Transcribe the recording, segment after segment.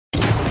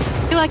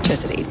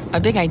electricity, a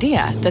big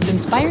idea that's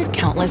inspired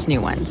countless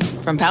new ones.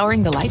 From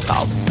powering the light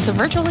bulb to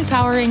virtually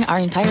powering our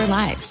entire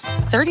lives.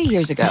 30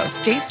 years ago,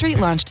 State Street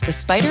launched the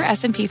SPDR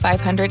S&P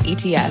 500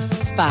 ETF,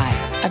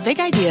 SPY. A big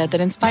idea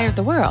that inspired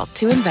the world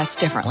to invest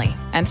differently.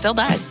 And still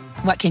does.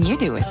 What can you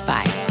do with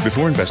SPY?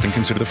 Before investing,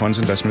 consider the fund's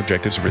investment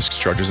objectives, risks,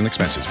 charges, and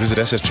expenses. Visit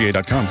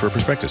ssga.com for a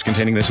prospectus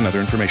containing this and other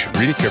information.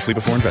 Read it carefully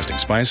before investing.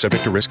 SPY is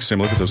subject to risks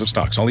similar to those of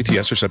stocks. All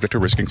ETFs are subject to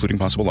risk, including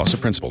possible loss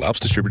of principal. Alps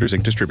Distributors,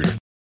 Inc. Distributor.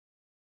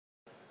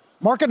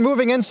 Market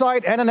moving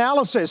insight and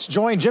analysis.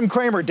 Join Jim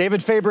Cramer,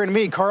 David Faber, and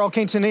me, Carl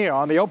Quintanilla,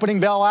 on the opening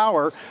bell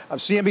hour of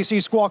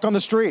CNBC Squawk on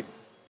the Street.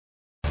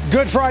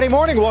 Good Friday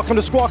morning. Welcome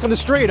to Squawk on the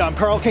Street. I'm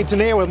Carl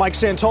Quintanilla with Mike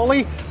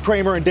Santoli.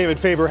 Kramer and David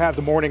Faber have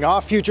the morning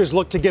off. Futures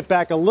look to get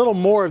back a little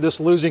more of this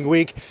losing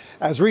week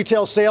as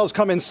retail sales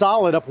come in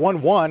solid, up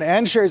 1-1,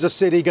 and shares of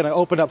Citi going to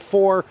open up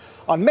 4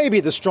 on maybe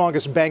the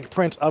strongest bank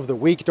print of the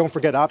week. Don't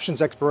forget,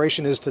 options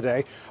expiration is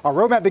today. Our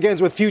roadmap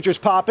begins with futures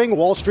popping.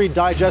 Wall Street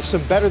digests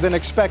some better than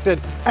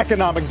expected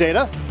economic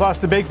data. Plus,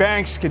 the big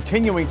banks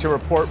continuing to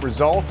report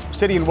results.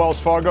 Citi and Wells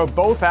Fargo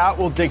both out.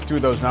 We'll dig through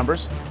those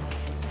numbers.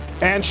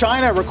 And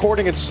China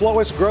recording its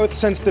slowest growth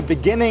since the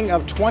beginning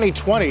of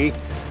 2020.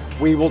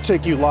 We will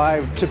take you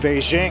live to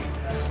Beijing.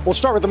 We'll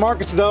start with the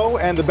markets, though,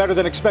 and the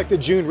better-than-expected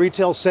June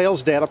retail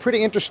sales data.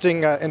 Pretty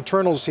interesting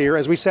internals here.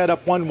 As we said,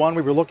 up 1-1,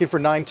 we were looking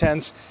for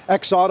 9/10.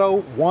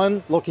 Ex-auto,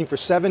 1, looking for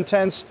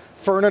 7/10.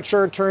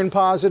 Furniture turned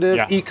positive.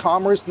 Yeah.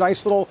 E-commerce,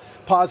 nice little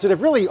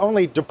positive. Really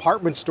only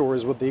department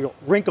stores with the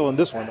wrinkle in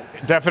this one.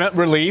 Definite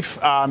relief.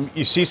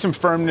 You see some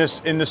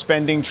firmness in the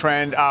spending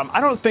trend.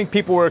 I don't think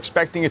people were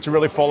expecting it to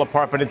really fall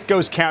apart, but it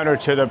goes counter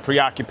to the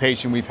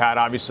preoccupation we've had,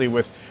 obviously,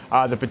 with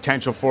the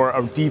potential for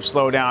a deep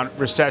slowdown,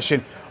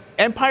 recession.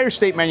 Empire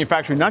State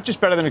Manufacturing, not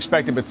just better than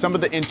expected, but some of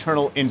the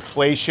internal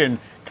inflation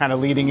kind of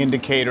leading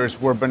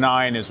indicators were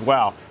benign as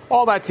well.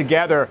 All that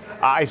together,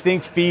 I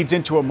think, feeds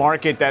into a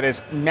market that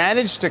has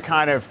managed to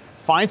kind of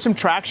find some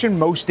traction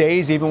most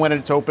days, even when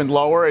it's opened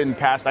lower in the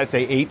past, I'd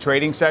say, 8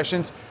 trading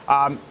sessions.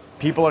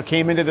 People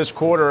came into this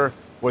quarter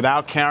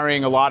without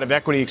carrying a lot of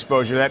equity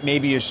exposure. That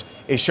maybe is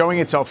showing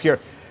itself here.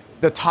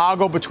 The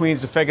toggle between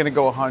is the Fed going to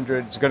go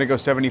 100, it's going to go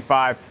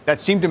 75.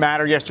 That seemed to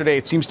matter yesterday.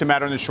 It seems to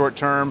matter in the short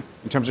term,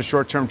 in terms of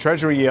short-term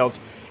Treasury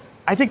yields.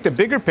 I think the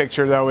bigger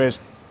picture, though, is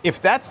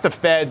if that's the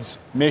Fed's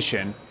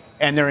mission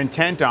and their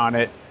intent on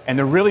it, and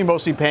they're really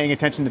mostly paying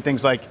attention to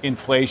things like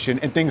inflation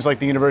and things like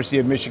the University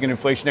of Michigan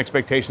inflation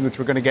expectations, which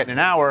we're going to get in an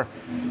hour,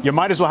 you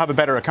might as well have a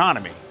better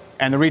economy.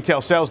 And the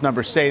retail sales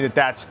numbers say that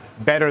that's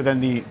better than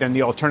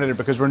the alternative,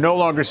 because we're no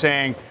longer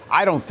saying,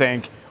 I don't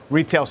think,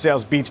 retail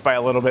sales beats by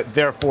a little bit,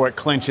 therefore it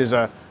clinches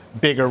a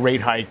bigger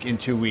rate hike in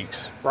 2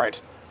 weeks.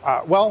 Right.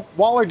 Well,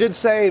 Waller did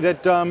say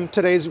that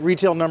today's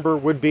retail number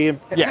would be,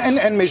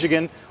 yes, and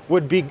Michigan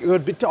would be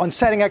on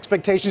setting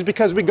expectations,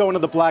 because we go into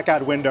the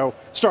blackout window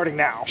starting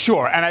now.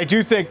 Sure, and I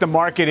do think the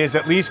market is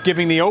at least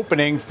giving the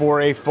opening for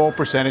a full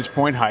percentage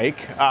point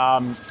hike.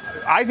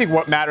 I think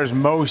what matters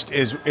most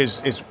is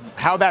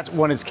how that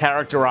one is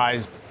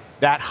characterized,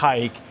 that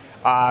hike.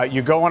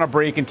 You go on a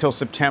break until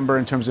September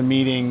in terms of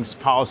meetings,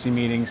 policy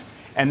meetings,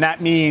 and that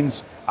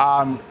means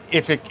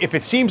if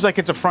it seems like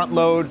it's a front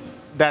load,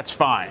 that's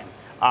fine.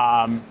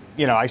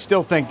 I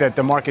still think that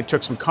the market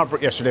took some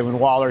comfort yesterday when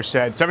Waller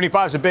said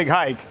 75 is a big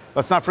hike.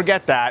 Let's not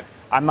forget that.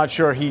 I'm not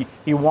sure he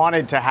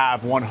wanted to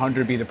have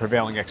 100 be the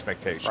prevailing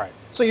expectation. Right.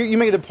 So you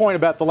made the point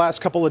about the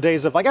last couple of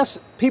days of, I guess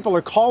people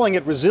are calling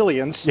it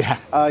resilience. Yeah.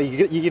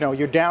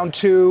 You're down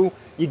 2.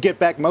 You get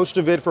back most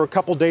of it for a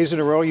couple days in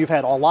a row. You've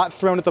had a lot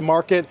thrown at the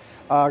market.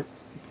 Hot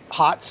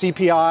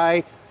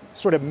CPI,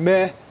 sort of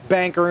meh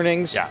bank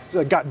earnings.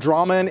 Yeah. Got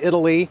drama in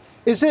Italy.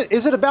 Is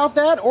it about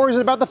that, or is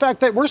it about the fact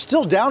that we're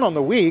still down on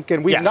the week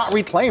and we've not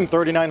reclaimed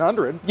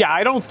 3,900? Yeah,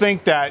 I don't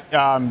think that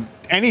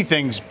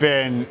anything's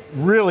been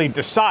really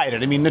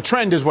decided. I mean, the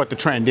trend is what the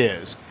trend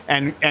is.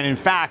 And in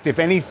fact, if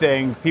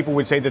anything, people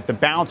would say that the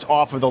bounce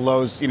off of the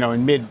lows,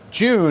 in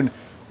mid-June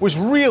was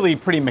really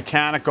pretty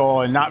mechanical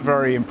and not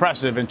very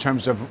impressive in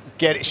terms of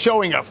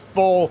showing a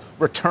full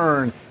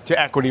return to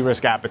equity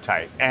risk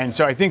appetite. And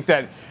so I think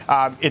that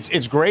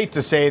it's great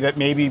to say that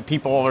maybe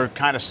people are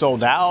kind of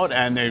sold out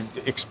and their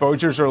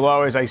exposures are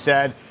low. As I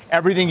said,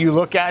 everything you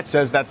look at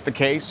says that's the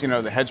case,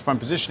 the hedge fund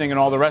positioning and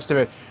all the rest of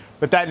it.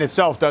 But that in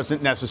itself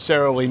doesn't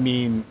necessarily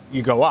mean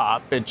you go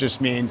up. It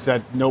just means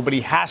that nobody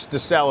has to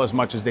sell as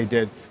much as they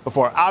did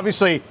before.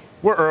 Obviously,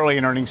 we're early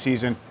in earnings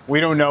season. We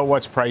don't know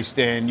what's priced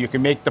in. You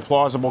can make the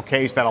plausible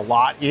case that a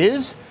lot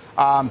is.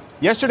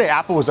 Yesterday,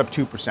 Apple was up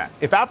 2%.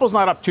 If Apple's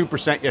not up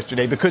 2%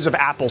 yesterday because of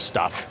Apple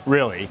stuff,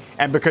 really,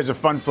 and because of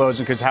fund flows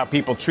and because of how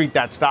people treat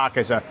that stock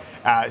as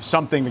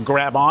something to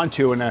grab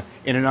onto in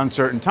an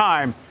uncertain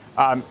time,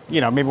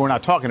 maybe we're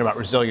not talking about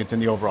resilience in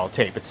the overall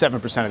tape. It's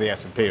 7% of the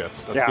S&P.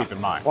 Let's keep in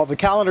mind. Well, the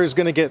calendar is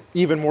going to get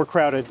even more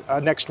crowded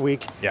next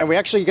week. Yeah. And we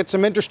actually get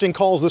some interesting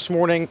calls this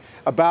morning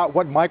about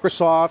what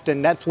Microsoft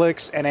and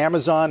Netflix and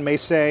Amazon may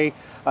say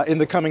in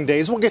the coming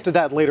days. We'll get to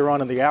that later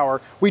on in the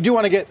hour. We do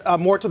want to get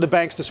more to the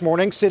banks this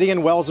morning, Citi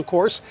and Wells, of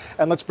course.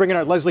 And let's bring in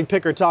our Leslie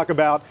Picker to talk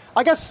about,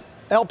 I guess,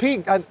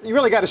 LP, you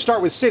really got to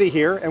start with Citi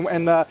here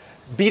and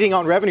beating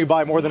on revenue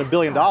by more than $1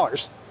 billion.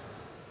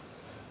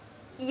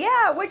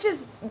 Yeah, which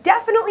is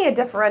definitely a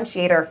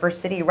differentiator for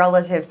Citi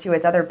relative to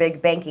its other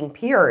big banking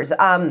peers.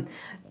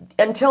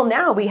 Until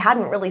now, we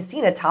hadn't really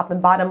seen a top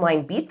and bottom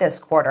line beat this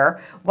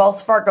quarter.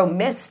 Wells Fargo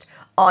missed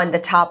on the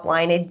top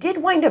line. It did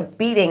wind up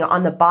beating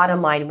on the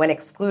bottom line when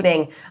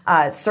excluding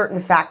certain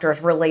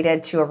factors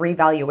related to a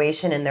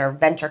revaluation in their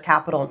venture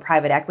capital and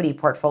private equity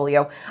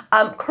portfolio.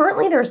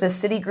 Currently, there's the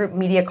Citigroup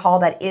media call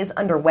that is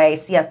underway.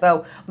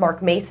 CFO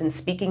Mark Mason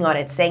speaking on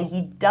it, saying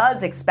he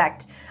does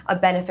expect a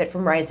benefit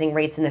from rising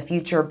rates in the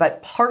future,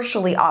 but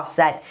partially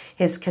offset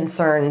his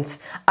concerns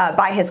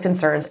by his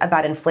concerns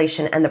about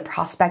inflation and the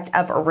prospect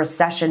of a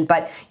recession.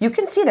 But you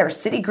can see there,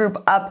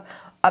 Citigroup up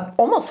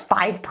almost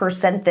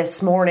 5%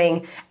 this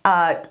morning,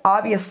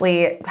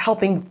 obviously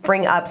helping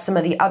bring up some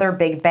of the other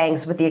big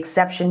banks, with the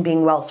exception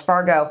being Wells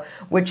Fargo,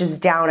 which is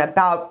down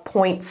about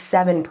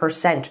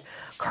 0.7%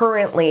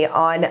 currently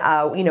on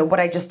what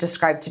I just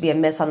described to be a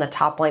miss on the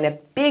top line. A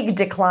big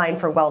decline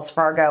for Wells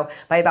Fargo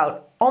by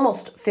about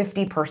almost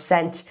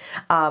 50%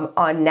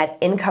 on net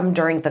income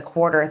during the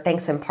quarter,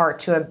 thanks in part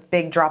to a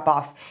big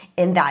drop-off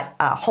in that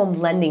home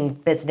lending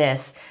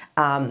business.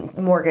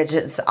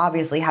 Mortgages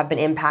obviously have been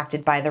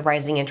impacted by the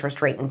rising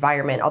interest rate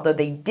environment, although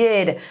they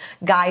did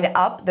guide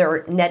up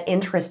their net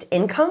interest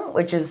income,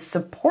 which is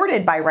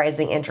supported by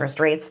rising interest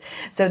rates.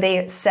 So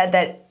they said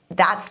that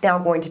that's now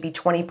going to be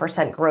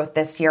 20% growth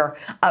this year,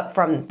 up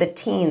from the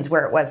teens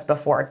where it was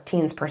before,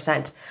 teens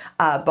percent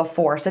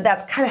before. So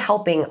that's kind of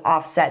helping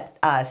offset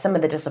some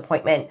of the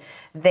disappointment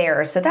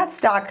there. So that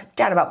stock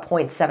down about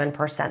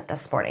 0.7%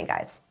 this morning,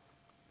 guys.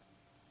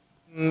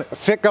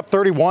 FIC up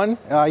 31,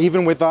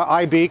 even with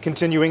IB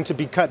continuing to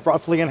be cut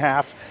roughly in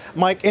half.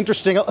 Mike,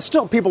 interesting.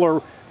 Still, people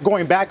are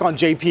going back on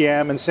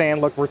JPM and saying,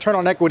 look, return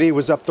on equity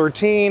was up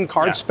 13,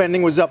 card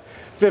spending was up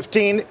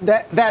 15.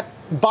 That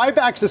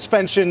buyback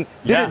suspension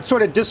didn't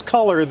sort of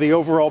discolor the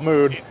overall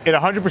mood. It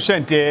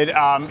 100% did,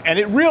 and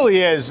it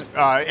really is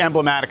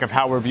emblematic of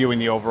how we're viewing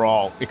the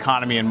overall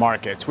economy and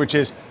markets, which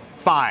is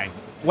fine.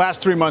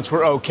 Last 3 months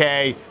were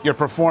okay. You're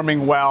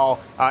performing well.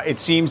 It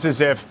seems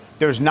as if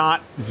there's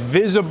not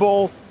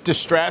visible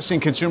distress in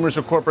consumers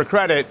or corporate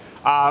credit,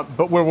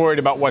 but we're worried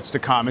about what's to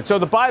come. And so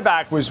the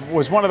buyback was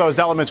one of those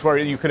elements where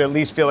you could at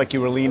least feel like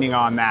you were leaning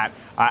on that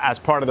as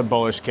part of the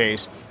bullish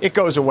case. It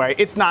goes away.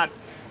 It's not,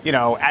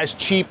 as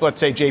cheap, let's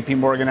say, JP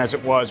Morgan as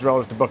it was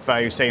relative to book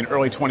value, say, in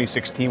early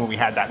 2016 when we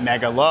had that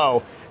mega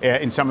low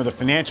in some of the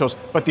financials.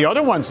 But the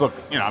other ones look,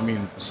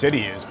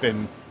 Citi has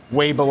been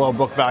way below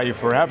book value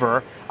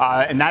forever.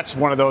 And that's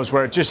one of those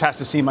where it just has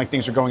to seem like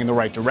things are going in the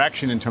right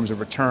direction in terms of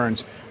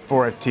returns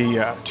for it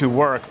to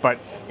work. But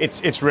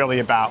it's really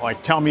about,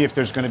 like, tell me if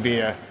there's going to be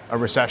a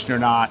recession or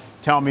not.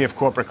 Tell me if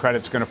corporate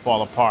credit's going to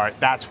fall apart.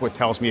 That's what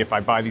tells me if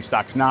I buy these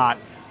stocks. Not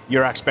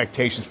your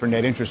expectations for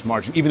net interest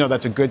margin, even though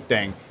that's a good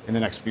thing in the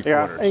next few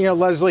quarters. And,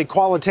 Leslie,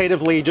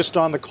 qualitatively, just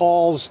on the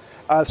calls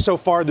so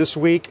far this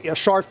week,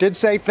 Scharf did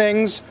say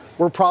things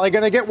were probably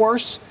going to get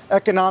worse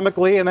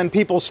economically, and then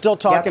people still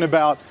talking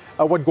about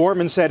what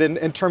Gorman said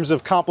in terms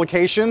of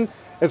complication.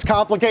 It's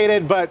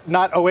complicated, but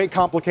not 08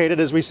 complicated,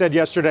 as we said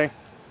yesterday.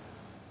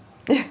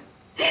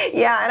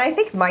 Yeah, and I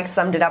think Mike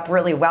summed it up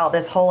really well,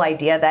 this whole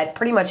idea that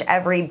pretty much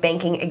every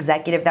banking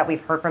executive that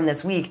we've heard from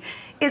this week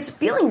is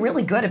feeling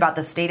really good about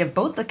the state of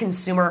both the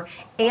consumer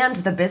and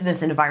the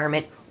business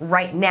environment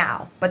right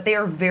now. But they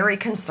are very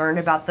concerned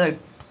about the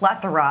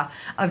plethora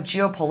of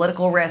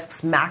geopolitical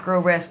risks,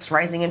 macro risks,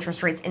 rising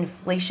interest rates,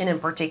 inflation in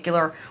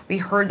particular. We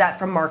heard that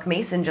from Mark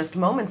Mason just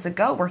moments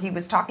ago, where he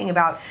was talking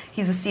about,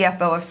 he's the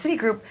CFO of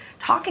Citigroup,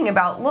 talking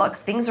about, look,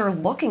 things are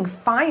looking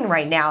fine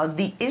right now.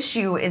 The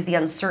issue is the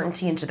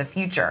uncertainty into the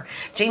future.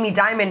 Jamie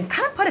Dimon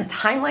kind of put a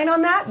timeline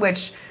on that,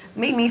 which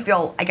made me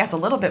feel, I guess, a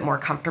little bit more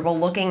comfortable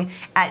looking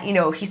at,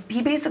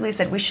 he basically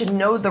said we should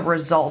know the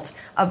result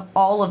of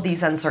all of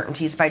these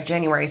uncertainties by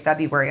January,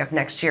 February of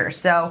next year.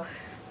 So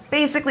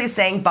basically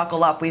saying,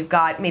 buckle up, we've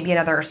got maybe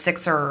another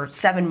 6 or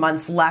 7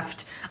 months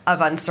left of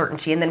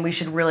uncertainty, and then we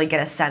should really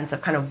get a sense of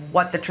kind of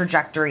what the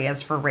trajectory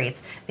is for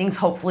rates. Things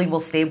hopefully will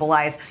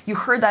stabilize. You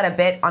heard that a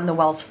bit on the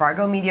Wells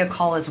Fargo media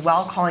call as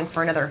well, calling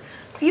for another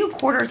few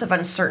quarters of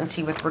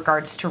uncertainty with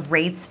regards to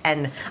rates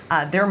and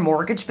their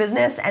mortgage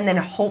business, and then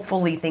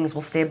hopefully things will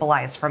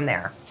stabilize from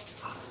there.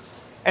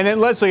 And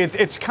then, Leslie,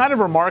 it's kind of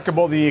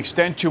remarkable the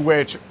extent to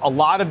which a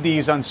lot of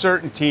these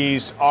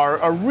uncertainties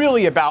are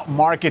really about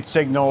market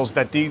signals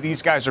that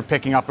these guys are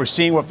picking up. We're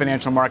seeing what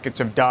financial markets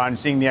have done,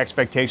 seeing the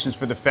expectations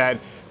for the Fed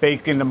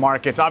baked into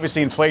markets.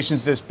 Obviously,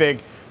 inflation's this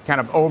big kind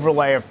of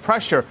overlay of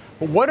pressure.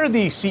 But what are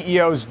the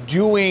CEOs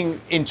doing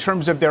in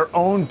terms of their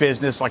own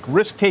business, like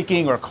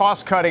risk-taking or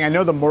cost-cutting? I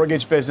know the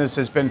mortgage business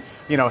has been,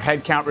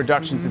 headcount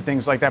reductions and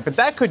things like that. But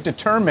that could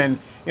determine,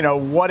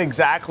 what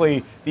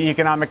exactly the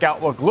economic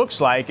outlook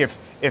looks like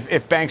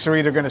if banks are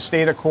either going to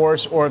stay the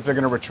course or if they're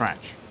going to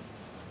retrench.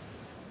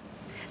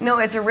 No,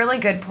 it's a really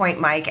good point,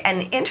 Mike.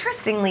 And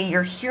interestingly,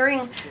 you're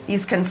hearing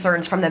these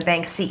concerns from the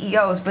bank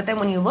CEOs, but then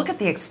when you look at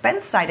the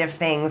expense side of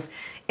things,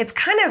 it's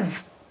kind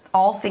of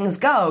all things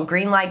go,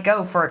 green light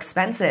go for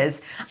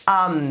expenses.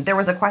 There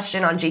was a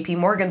question on JP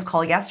Morgan's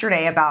call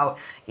yesterday about,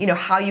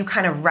 how you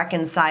kind of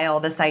reconcile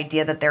this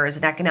idea that there is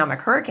an economic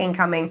hurricane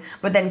coming,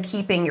 but then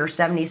keeping your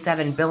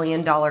 $77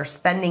 billion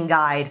spending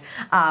guide,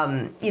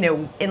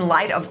 in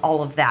light of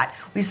all of that.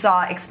 We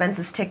saw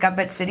expenses tick up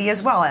at Citi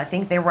as well. I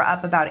think they were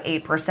up about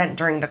 8%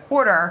 during the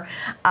quarter,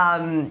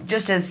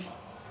 just as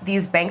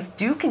these banks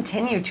do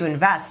continue to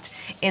invest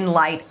in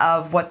light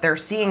of what they're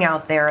seeing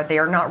out there. They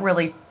are not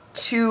really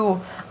we're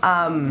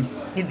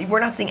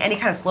not seeing any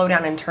kind of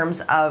slowdown in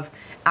terms of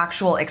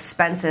actual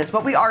expenses.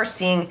 What we are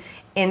seeing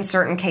in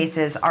certain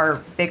cases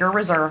are bigger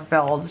reserve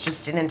builds,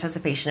 just in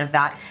anticipation of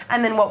that.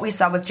 And then what we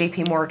saw with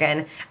JP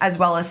Morgan as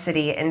well as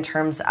Citi in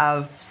terms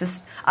of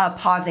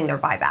pausing their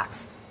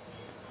buybacks.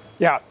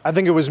 Yeah, I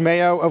think it was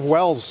Mayo of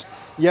Wells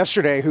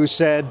yesterday who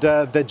said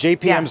that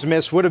JPM's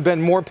miss would have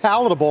been more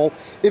palatable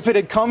if it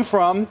had come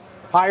from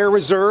higher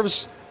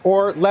reserves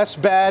or less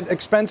bad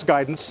expense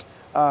guidance.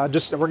 We're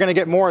going to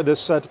get more of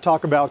this to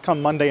talk about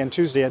come Monday and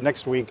Tuesday at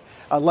next week.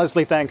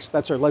 Leslie, thanks.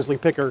 That's our Leslie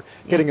Picker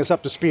getting us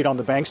up to speed on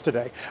the banks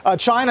today.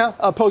 China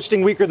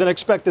posting weaker than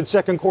expected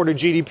second quarter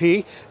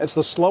GDP. It's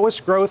the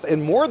slowest growth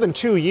in more than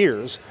 2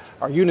 years.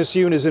 Our Eunice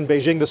Yoon is in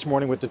Beijing this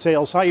morning with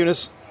details. Hi,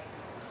 Eunice.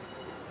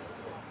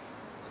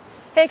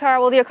 Hey,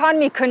 Carl. Well, the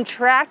economy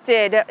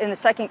contracted in the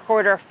second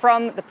quarter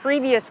from the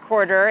previous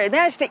quarter. It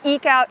managed to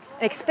eke out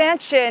an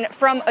expansion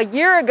from a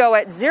year ago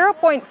at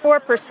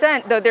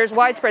 0.4%, though there's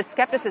widespread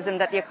skepticism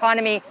that the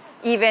economy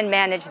even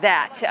managed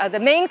that. The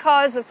main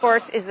cause, of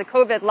course, is the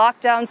COVID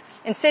lockdowns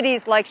in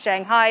cities like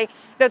Shanghai.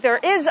 Though there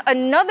is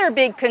another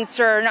big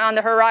concern on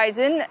the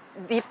horizon,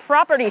 the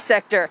property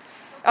sector.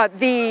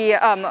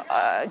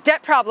 The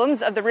debt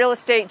problems of the real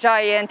estate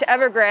giant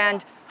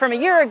Evergrande from a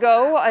year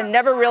ago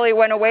never really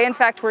went away. In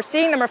fact, we're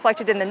seeing them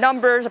reflected in the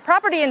numbers.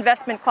 Property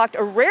investment clocked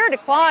a rare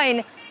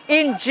decline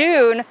in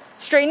June,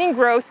 straining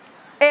growth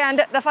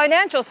and the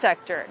financial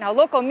sector. Now,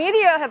 local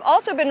media have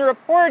also been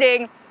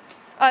reporting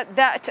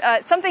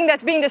that something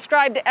that's being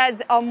described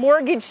as a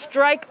mortgage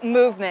strike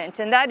movement,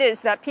 and that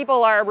is that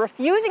people are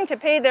refusing to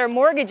pay their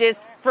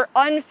mortgages for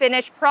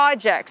unfinished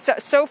projects.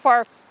 So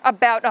far,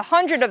 about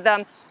 100 of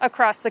them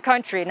across the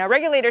country. Now,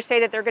 regulators say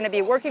that they're going to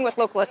be working with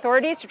local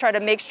authorities to try to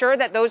make sure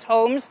that those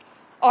homes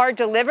are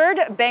delivered.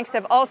 Banks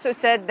have also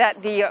said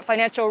that the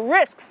financial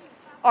risks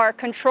are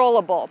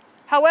controllable.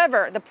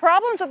 However, the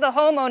problems of the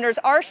homeowners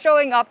are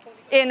showing up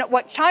in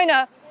what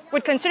China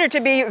would consider to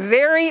be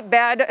very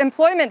bad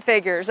employment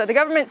figures. The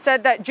government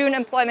said that June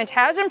employment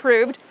has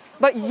improved,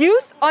 but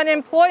youth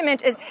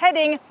unemployment is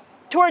heading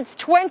towards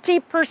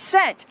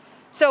 20%.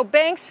 So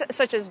banks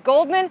such as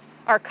Goldman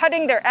are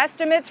cutting their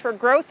estimates for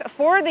growth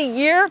for the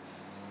year,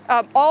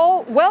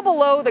 all well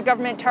below the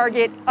government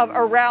target of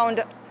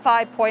around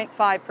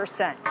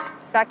 5.5%.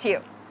 Back to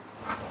you.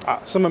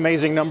 Some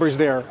amazing numbers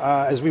there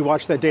as we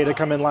watched that data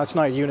come in last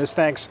night. Eunice,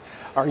 thanks.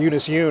 Our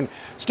Eunice Yoon.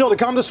 Still to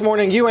come this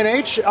morning,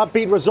 UNH,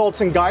 upbeat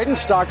results and guidance,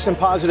 stocks in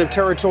positive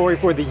territory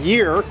for the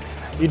year.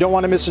 You don't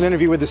want to miss an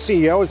interview with the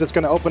CEO as it's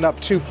going to open up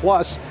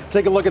 2+.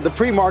 Take a look at the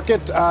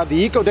pre-market. The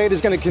eco data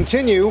is going to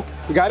continue.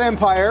 We got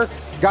Empire,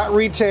 got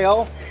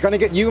retail, going to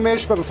get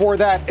UMISH, but before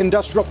that,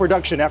 industrial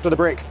production after the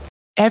break.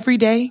 Every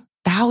day,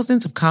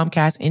 thousands of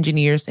Comcast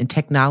engineers and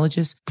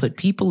technologists put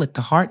people at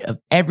the heart of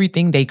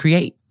everything they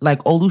create. Like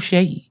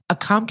Oluseyi, a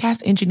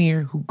Comcast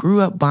engineer who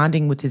grew up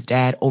bonding with his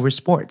dad over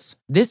sports.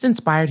 This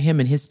inspired him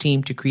and his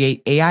team to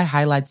create AI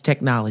Highlights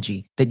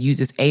technology that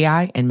uses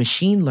AI and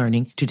machine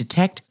learning to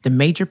detect the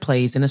major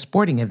plays in a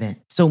sporting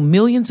event. So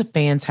millions of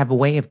fans have a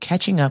way of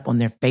catching up on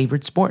their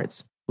favorite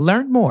sports.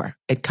 Learn more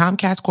at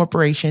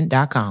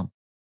ComcastCorporation.com.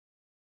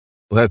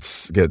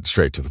 Let's get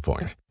straight to the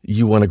point.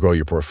 You want to grow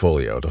your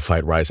portfolio to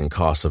fight rising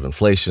costs of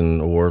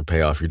inflation or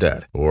pay off your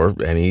debt or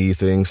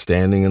anything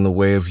standing in the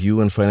way of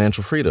you and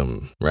financial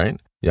freedom, right?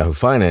 Yahoo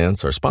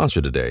Finance, our sponsor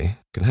today,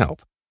 can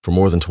help. For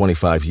more than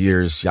 25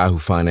 years, Yahoo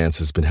Finance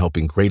has been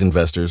helping great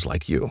investors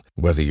like you.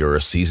 Whether you're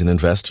a seasoned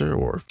investor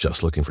or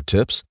just looking for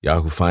tips,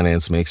 Yahoo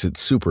Finance makes it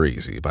super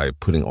easy by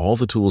putting all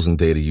the tools and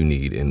data you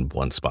need in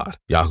one spot.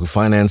 Yahoo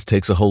Finance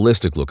takes a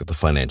holistic look at the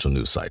financial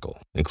news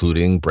cycle,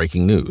 including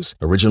breaking news,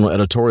 original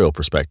editorial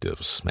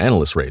perspectives,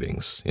 analyst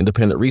ratings,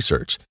 independent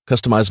research,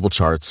 customizable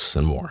charts,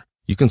 and more.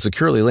 You can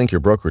securely link your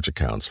brokerage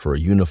accounts for a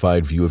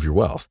unified view of your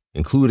wealth,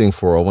 including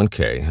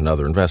 401k and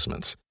other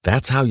investments.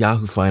 That's how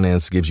Yahoo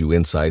Finance gives you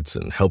insights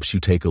and helps you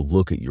take a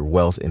look at your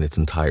wealth in its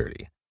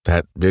entirety.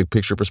 That big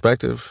picture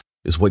perspective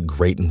is what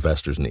great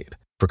investors need.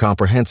 For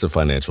comprehensive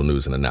financial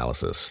news and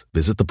analysis,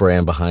 visit the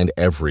brand behind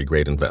every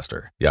great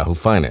investor,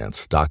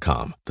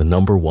 yahoofinance.com, the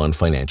 #1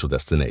 financial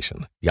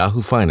destination,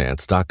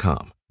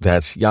 yahoofinance.com.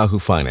 That's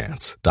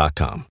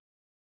yahoofinance.com.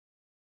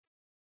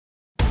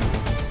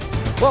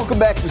 Welcome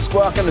back to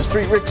Squawk on the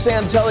Street. Rick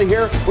Santelli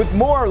here with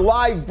more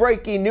live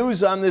breaking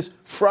news on this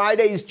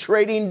Friday's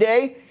trading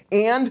day.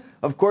 And,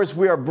 of course,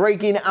 we are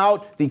breaking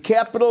out the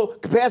capital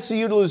capacity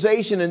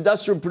utilization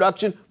industrial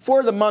production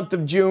for the month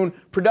of June.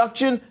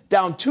 Production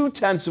down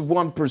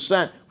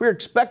 0.2%. We're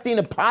expecting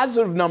a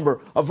positive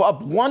number of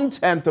up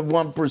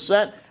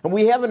 0.1%. And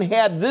we haven't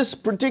had this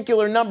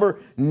particular number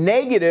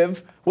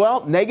negative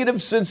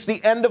since the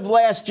end of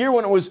last year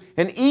when it was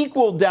an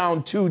equal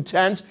down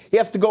 0.2. You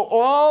have to go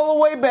all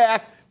the way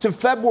back to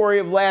February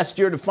of last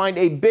year to find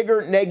a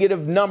bigger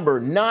negative number.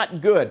 Not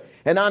good.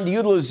 And on the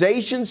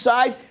utilization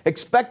side,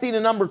 expecting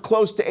a number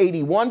close to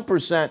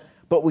 81%,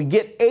 but we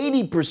get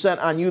 80%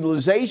 on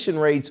utilization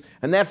rates,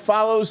 and that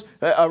follows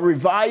a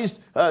revised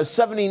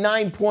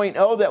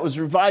 79.0 that was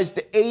revised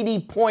to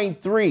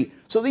 80.3.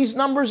 So these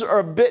numbers are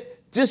a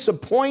bit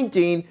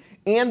disappointing,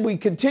 and we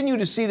continue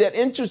to see that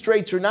interest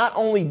rates are not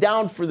only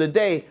down for the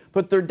day,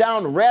 but they're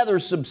down rather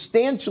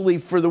substantially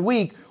for the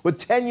week, with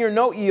 10-year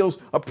note yields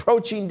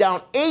approaching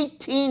down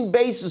 18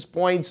 basis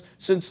points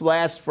since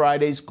last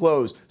Friday's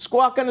close.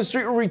 Squawk on the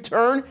Street will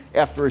return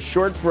after a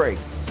short break.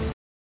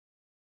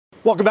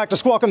 Welcome back to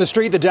Squawk on the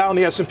Street. The Dow and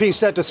the S&P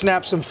set to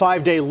snap some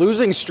 5-day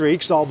losing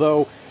streaks,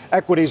 although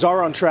equities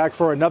are on track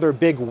for another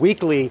big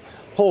weekly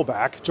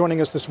pullback.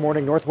 Joining us this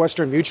morning,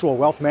 Northwestern Mutual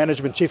Wealth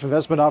Management Chief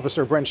Investment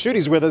Officer Brent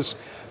Schuette's with us.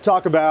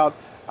 Talk about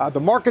the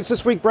markets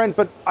this week, Brent,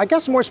 but I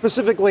guess more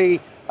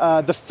specifically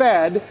the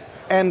Fed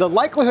and the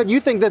likelihood you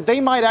think that they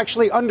might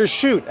actually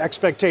undershoot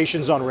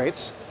expectations on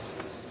rates.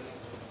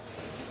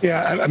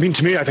 Yeah, I mean,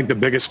 to me, I think the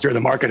biggest fear the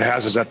market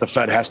has is that the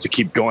Fed has to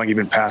keep going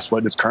even past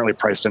what is currently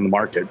priced in the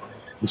market.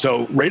 And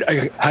so rate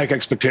hike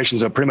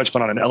expectations have pretty much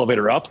been on an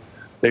elevator up.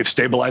 They've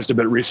stabilized a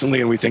bit recently,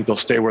 and we think they'll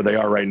stay where they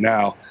are right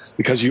now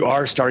because you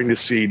are starting to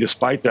see,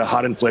 despite the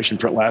hot inflation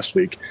print last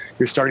week,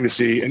 you're starting to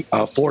see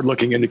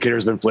forward-looking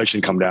indicators of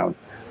inflation come down.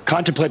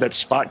 Contemplate that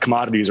spot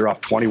commodities are off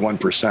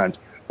 21%.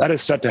 That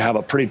is set to have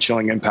a pretty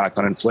chilling impact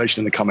on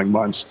inflation in the coming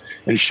months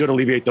and should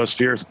alleviate those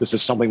fears that this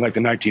is something like the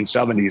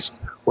 1970s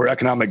where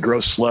economic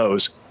growth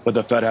slows, but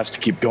the Fed has to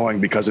keep going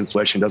because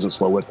inflation doesn't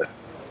slow with it.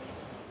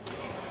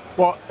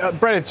 Well,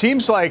 Brett, it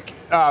seems like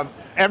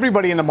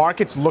everybody in the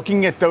market's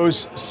looking at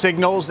those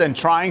signals and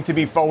trying to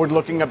be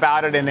forward-looking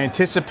about it and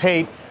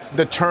anticipate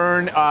the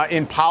turn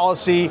in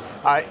policy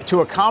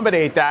to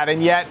accommodate that,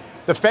 and yet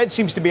the Fed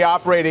seems to be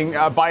operating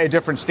by a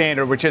different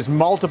standard, which is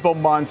multiple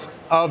months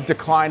of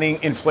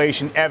declining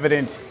inflation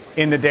evident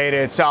in the data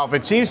itself.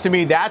 It seems to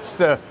me that's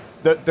the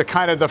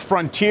kind of the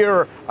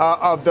frontier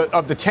of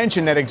the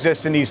tension that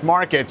exists in these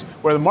markets,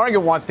 where the market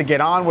wants to get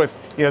on with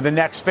the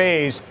next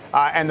phase,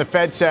 and the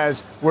Fed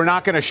says we're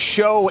not going to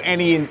show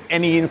any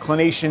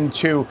inclination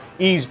to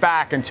ease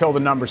back until the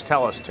numbers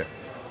tell us to.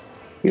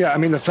 Yeah, I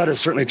mean, the Fed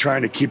is certainly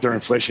trying to keep their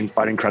inflation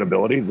fighting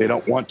credibility. They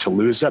don't want to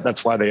lose that.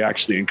 That's why they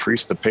actually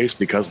increased the pace,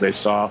 because they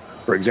saw,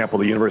 for example,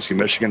 the University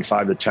of Michigan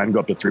 5 to 10 go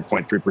up to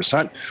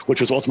 3.3%,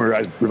 which was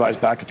ultimately revised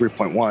back to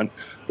 3.1.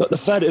 But the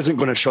Fed isn't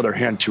going to show their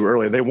hand too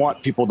early. They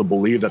want people to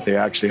believe that they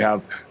actually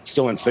have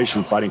still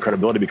inflation fighting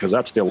credibility, because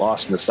that's what they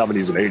lost in the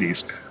 70s and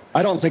 80s.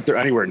 I don't think they're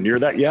anywhere near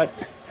that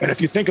yet. And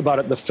if you think about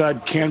it, the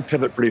Fed can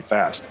pivot pretty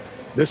fast.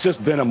 This has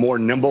been a more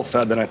nimble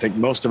Fed than I think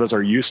most of us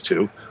are used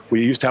to.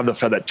 We used to have the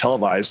Fed that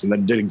televised and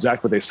then did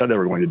exactly what they said they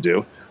were going to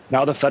do.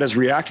 Now the Fed is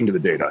reacting to the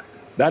data.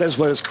 That is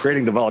what is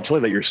creating the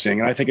volatility that you're seeing.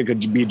 And I think it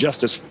could be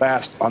just as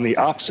fast on the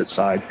opposite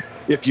side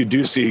if you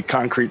do see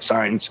concrete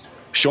signs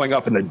showing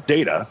up in the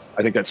data.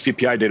 I think that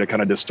CPI data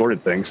kind of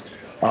distorted things,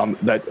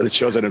 that it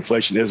shows that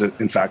inflation is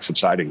in fact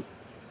subsiding.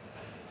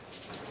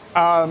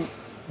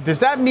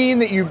 Does that mean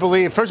that you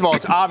believe, first of all,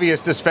 it's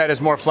obvious this Fed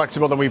is more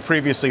flexible than we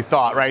previously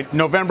thought, right?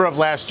 November of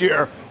last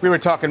year, we were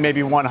talking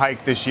maybe one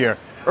hike this year.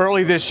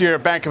 Early this year,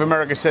 Bank of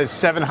America says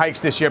 7 hikes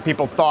this year.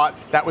 People thought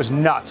that was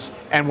nuts,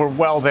 and we're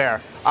well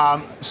there.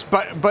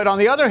 But on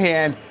the other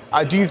hand,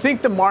 do you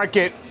think the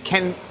market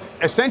can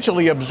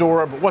essentially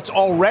absorb what's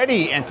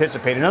already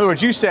anticipated? In other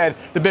words, you said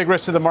the big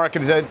risk to the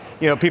market is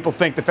that people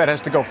think the Fed has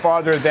to go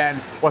farther than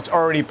what's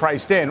already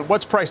priced in.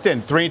 What's priced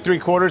in? 3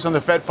 3/4 on the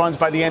Fed funds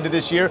by the end of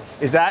this year?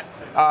 Is that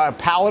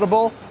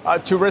palatable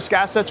to risk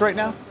assets right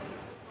now?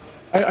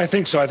 I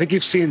think so. I think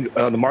you've seen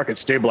the market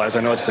stabilize.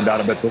 I know it's been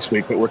down a bit this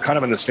week, but we're kind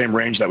of in the same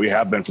range that we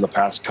have been for the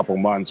past couple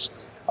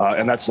months.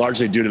 And that's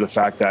largely due to the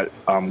fact that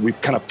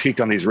we've kind of peaked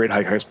on these rate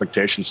hike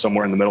expectations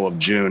somewhere in the middle of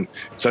June.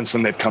 Since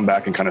then, they've come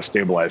back and kind of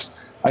stabilized.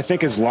 I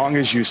think as long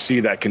as you see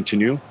that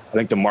continue, I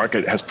think the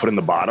market has put in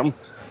the bottom.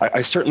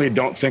 I certainly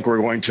don't think we're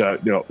going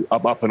to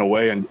up and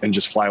away and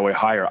just fly away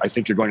higher. I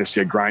think you're going to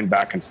see a grind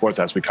back and forth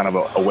as we kind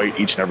of await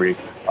each and every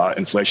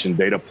inflation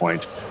data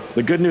point.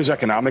 The good news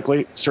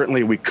economically,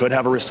 certainly we could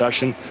have a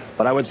recession,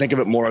 but I would think of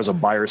it more as a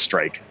buyer's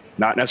strike,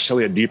 not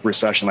necessarily a deep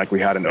recession like we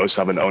had in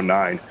 07,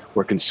 09,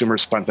 where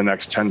consumers spent the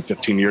next 10,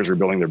 15 years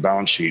rebuilding their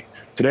balance sheet.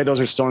 Today,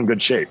 those are still in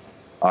good shape.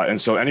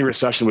 And so any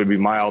recession would be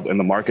mild, and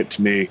the market,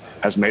 to me,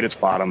 has made its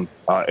bottom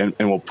and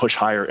will push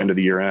higher into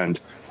the year end,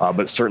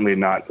 but certainly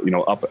not,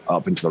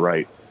 up and to the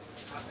right.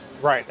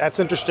 Right. That's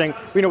interesting.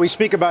 We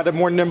speak about a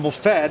more nimble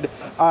Fed.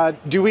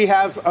 Do we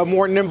have a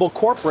more nimble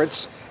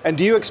corporates? And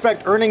do you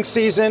expect earnings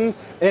season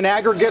in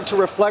aggregate to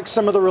reflect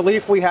some of the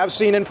relief we have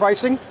seen in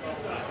pricing?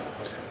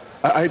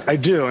 I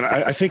do, and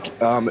I think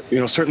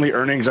certainly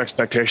earnings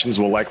expectations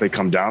will likely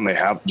come down. They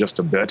have just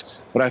a bit,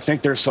 but I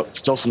think there's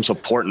still some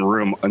support and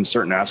room in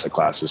certain asset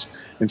classes.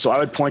 And so I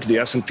would point to the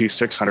S&P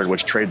 600,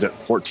 which trades at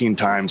 14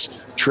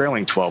 times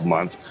trailing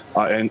 12-month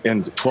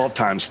and 12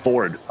 times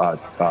forward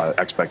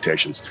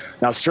expectations.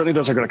 Now, certainly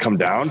those are going to come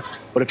down,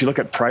 but if you look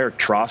at prior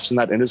troughs in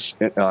that index,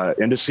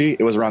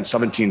 it was around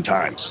 17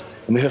 times,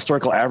 and the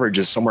historical average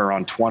is somewhere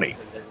around 20.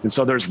 And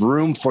so there's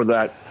room for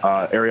that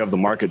area of the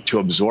market to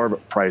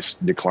absorb price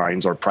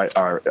declines or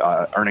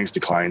earnings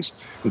declines.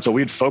 And so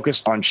we'd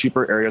focus on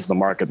cheaper areas of the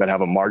market that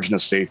have a margin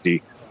of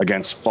safety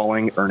against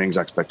falling earnings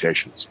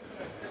expectations.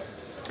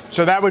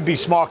 So that would be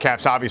small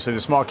caps, obviously,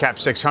 the small cap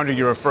 600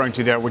 you're referring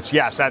to there, which,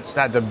 yes, that's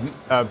had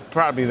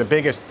probably the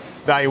biggest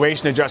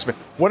valuation adjustment.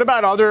 What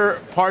about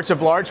other parts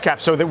of large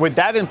caps? So would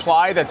that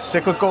imply that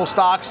cyclical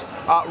stocks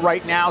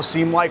right now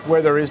seem like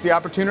where there is the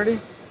opportunity?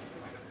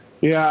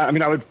 Yeah, I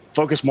mean, I would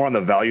focus more on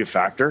the value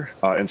factor.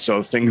 And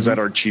so things that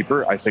are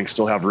cheaper, I think,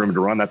 still have room to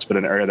run. That's been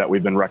an area that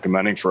we've been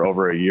recommending for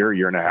over a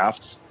year and a half,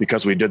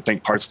 because we did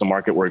think parts of the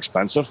market were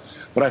expensive.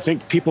 But I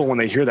think people, when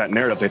they hear that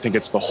narrative, they think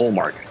it's the whole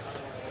market.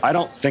 I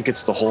don't think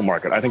it's the whole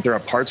market. I think there are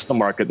parts of the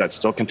market that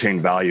still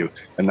contain value,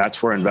 and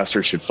that's where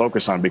investors should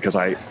focus on, because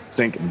I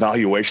think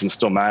valuation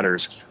still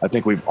matters. I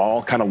think we've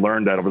all kind of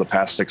learned that over the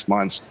past 6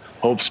 months.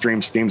 Hopes,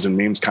 dreams, themes, and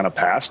memes kind of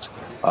passed.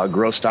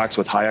 Growth stocks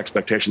with high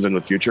expectations in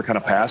the future kind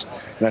of passed.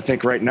 And I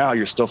think right now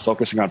you're still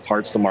focusing on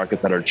parts of the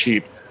market that are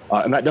cheap.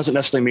 And that doesn't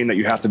necessarily mean that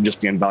you have to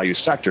just be in value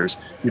sectors.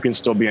 You can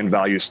still be in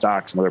value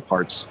stocks and other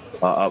parts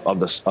of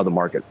the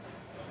market.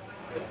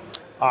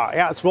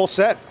 Yeah, it's well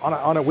said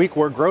on a week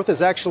where growth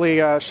is actually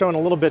showing a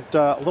little bit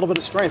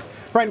of strength.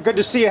 Brent, good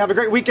to see you. Have a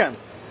great weekend.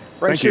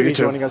 Brent Schutte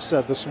joining us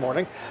this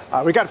morning.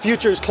 We got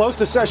futures close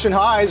to session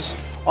highs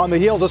on the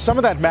heels of some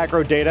of that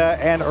macro data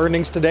and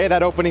earnings today.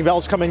 That opening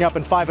bell's coming up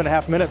in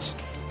 5.5 minutes.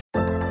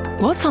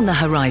 What's on the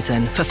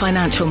horizon for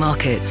financial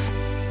markets?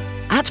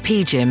 At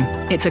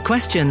PGIM, it's a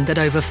question that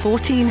over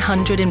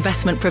 1,400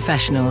 investment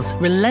professionals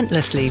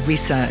relentlessly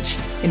research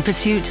in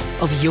pursuit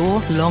of your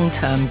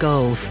long-term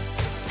goals.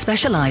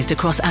 Specialized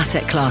across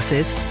asset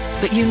classes,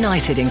 but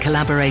united in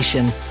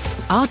collaboration,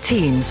 our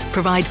teams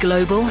provide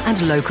global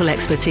and local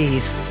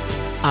expertise.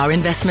 Our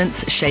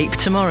investments shape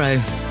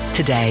tomorrow,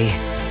 today.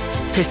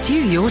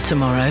 Pursue your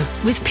tomorrow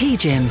with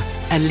PGIM,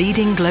 a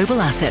leading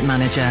global asset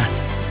manager.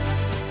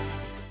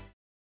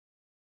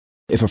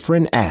 If a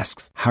friend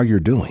asks how you're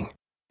doing,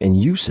 and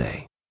you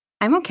say,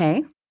 I'm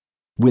okay.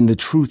 When the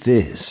truth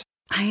is,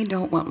 I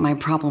don't want my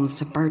problems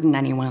to burden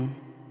anyone.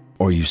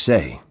 Or you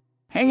say,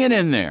 hang it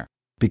in there.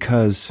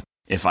 Because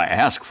if I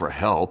ask for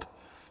help,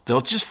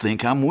 they'll just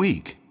think I'm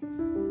weak.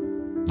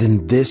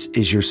 Then this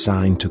is your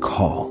sign to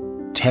call,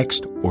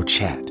 text, or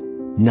chat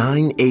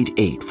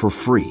 988 for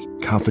free,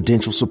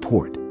 confidential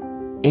support.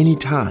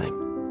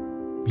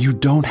 Anytime. You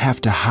don't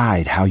have to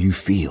hide how you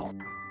feel.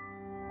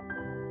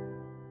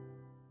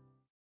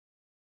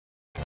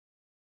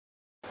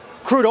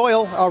 Crude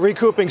oil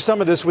recouping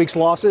some of this week's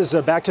losses,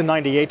 back to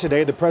 98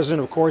 today. The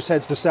president, of course,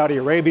 heads to Saudi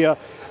Arabia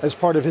as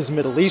part of his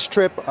Middle East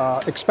trip,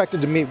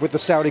 expected to meet with the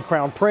Saudi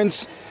crown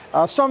prince.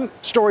 Some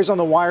stories on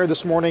the wire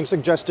this morning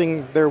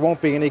suggesting there won't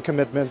be any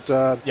commitment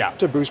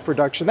to boost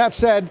production. That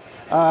said,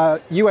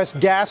 U.S.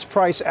 gas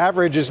price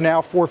average is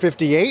now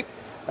 $4.58.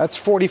 That's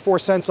 44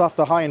 cents off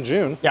the high in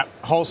June. Yeah,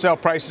 wholesale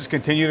prices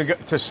continue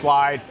to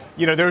slide.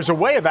 You know, there's a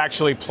way of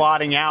actually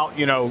plotting out,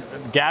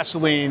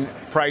 gasoline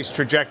price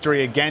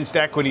trajectory against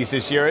equities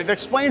this year. It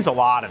explains a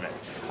lot of it.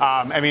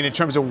 I mean, in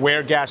terms of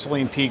where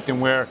gasoline peaked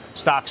and where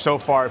stocks so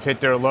far have hit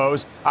their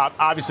lows.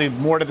 Obviously,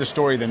 more to the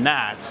story than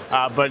that.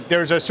 But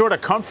there's a sort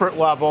of comfort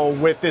level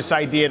with this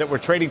idea that we're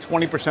trading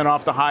 20%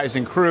 off the highs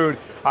in crude,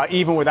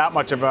 even without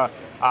much of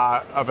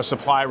a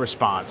supply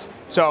response.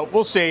 So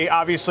we'll see.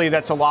 Obviously,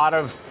 that's a lot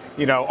of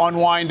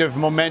unwind of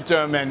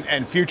momentum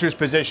and futures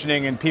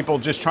positioning and people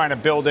just trying to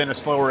build in a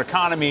slower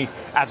economy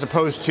as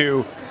opposed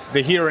to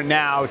the here and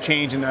now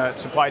change in the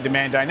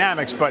supply-demand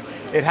dynamics. But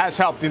it has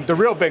helped. The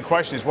real big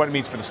question is what it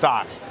means for the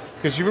stocks.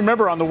 Because you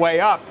remember on the way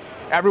up,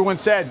 everyone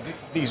said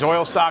these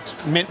oil stocks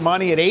mint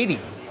money at 80.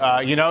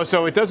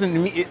 So it doesn't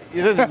mean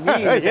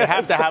that you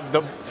have to have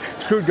the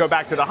crude go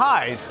back to the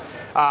highs.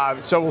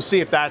 So we'll see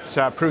if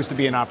that proves to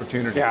be an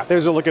opportunity. Yeah,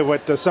 there's a look at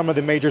what some of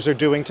the majors are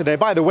doing today.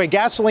 By the way,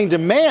 gasoline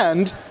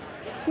demand,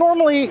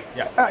 normally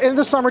in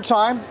the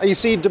summertime, you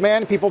see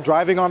demand, people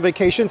driving on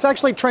vacation. It's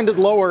actually trended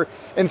lower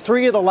in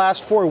 3 of the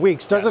last 4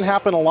 weeks. Doesn't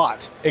happen a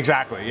lot.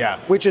 Exactly, yeah.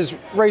 Which is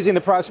raising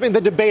the price,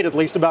 the debate at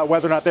least about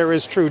whether or not there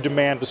is true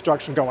demand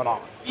destruction going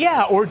on.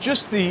 Yeah, or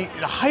just the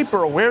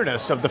hyper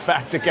awareness of the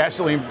fact that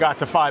gasoline got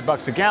to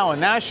 $5 a gallon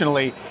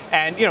nationally.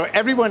 And,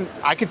 everyone,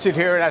 I could sit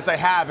here as I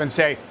have and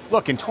say,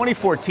 look, in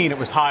 2014, it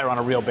was higher on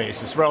a real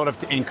basis relative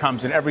to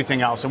incomes and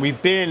everything else. And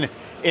we've been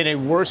in a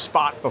worse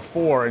spot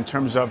before in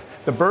terms of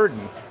the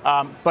burden.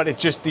 But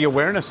it's just the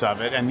awareness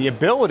of it and the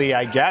ability,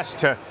 I guess,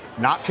 to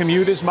not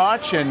commute as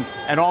much and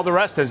all the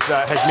rest has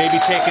maybe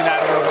taken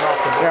that a little bit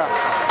off the board.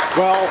 Yeah.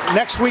 Well,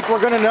 next week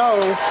we're going to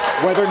know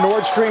whether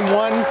Nord Stream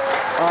 1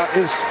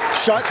 is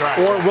shut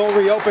or will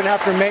reopen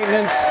after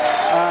maintenance.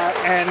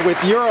 And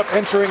with Europe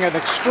entering an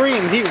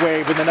extreme heat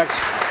wave in the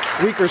next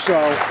week or so,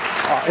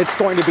 it's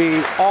going to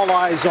be all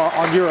eyes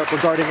on Europe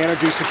regarding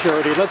energy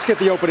security. Let's get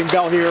the opening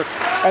bell here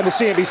and the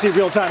CNBC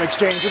Real-Time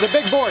Exchange with the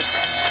big board.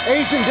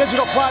 Asian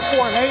digital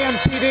platform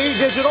AMTD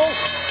Digital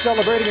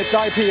celebrating its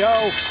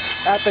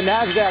IPO at the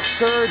NASDAQ.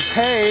 Surge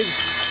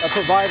Pays, a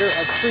provider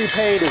of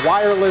prepaid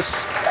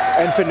wireless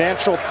and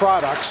financial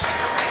products.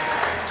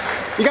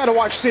 You got to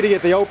watch Citi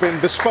at the open.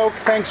 Bespoke,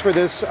 thanks for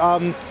this.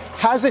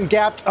 Hasn't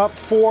gapped up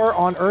 4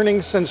 on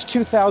earnings since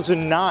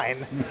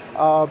 2009.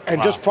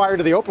 And just prior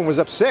to the open was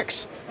up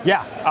 6.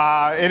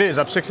 Yeah, it is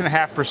up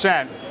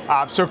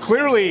 6.5%. So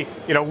clearly,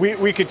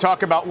 we could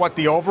talk about what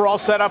the overall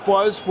setup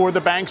was for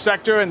the bank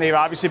sector, and they've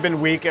obviously been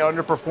weak,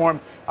 underperformed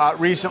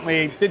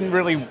recently. Didn't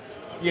really,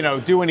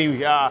 do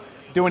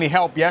any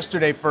help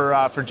yesterday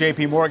for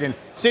J.P. Morgan.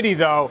 Citi,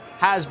 though,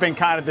 has been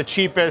kind of the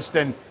cheapest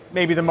and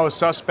maybe the most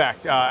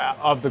suspect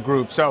of the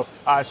group. So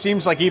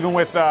seems like even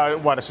with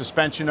a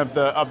suspension of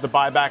the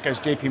buyback as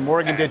J.P.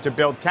 Morgan did to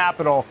build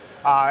capital.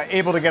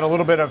 Able to get a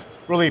little bit of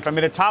relief. I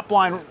mean, a top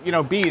line,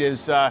 beat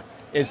is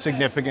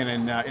significant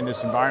in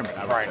this environment.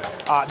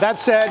 That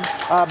said,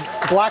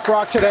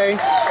 BlackRock today,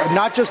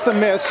 not just the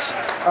miss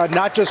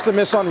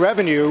on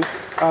revenue,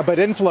 but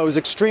inflows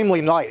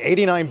extremely light.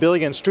 89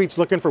 billion. Street's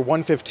looking for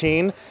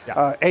 115.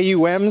 Yeah.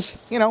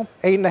 AUM's,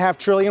 $8.5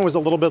 trillion was a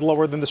little bit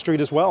lower than the street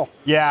as well.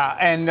 Yeah,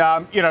 and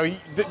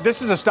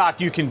this is a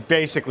stock you can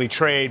basically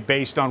trade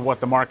based on what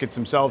the markets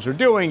themselves are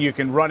doing. You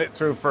can run it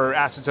through for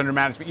assets under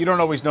management. You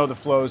don't always know the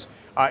flows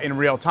in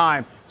real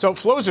time. So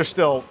flows are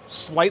still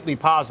slightly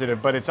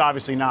positive, but it's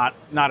obviously not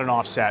an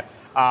offset.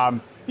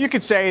 You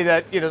could say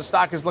that the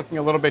stock is looking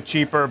a little bit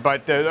cheaper,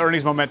 but the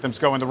earnings momentum's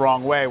going the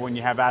wrong way when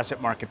you have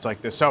asset markets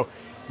like this. So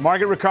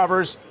market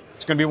recovers,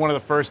 it's going to be one of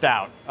the first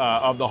out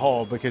of the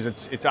hole because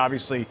it's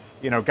obviously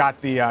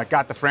got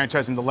the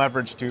franchise and the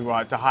leverage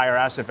to higher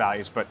asset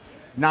values, but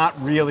not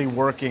really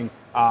working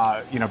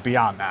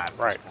beyond that.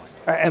 Right.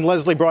 And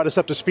Leslie brought us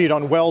up to speed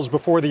on Wells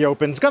before the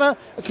open.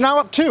 It's now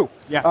up 2.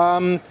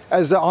 Yeah.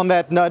 As on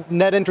that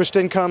net interest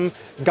income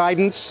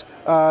guidance,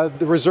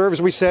 the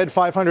reserves, we said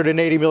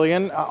 $580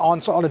 million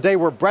on a day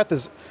where breadth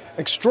is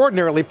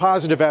extraordinarily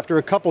positive after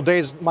a couple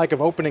days, Mike,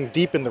 of opening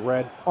deep in the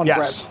red on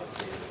yes.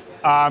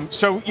 breadth.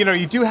 So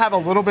you do have a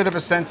little bit of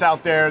a sense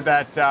out there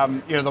that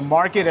the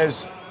market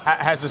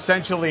has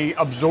essentially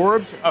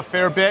absorbed a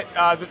fair bit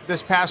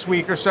this past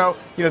week or so.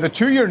 The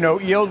 2-year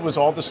note yield was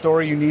all the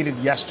story you needed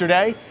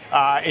yesterday.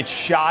 It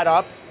shot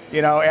up,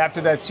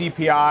 after that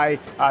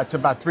CPI to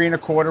about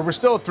 3.25. We're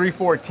still at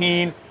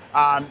 3.14.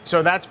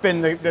 So that's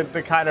been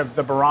the kind of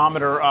the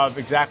barometer of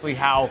exactly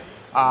how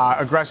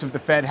aggressive the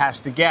Fed has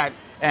to get.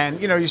 And,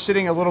 you're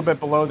sitting a little bit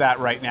below that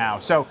right now.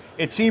 So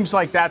it seems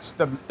like that's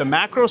the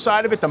macro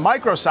side of it. The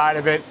micro side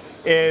of it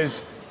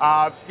is,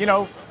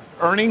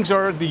 earnings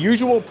are the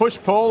usual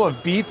push-pull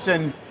of beats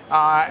and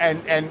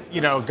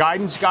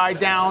guidance guide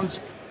downs.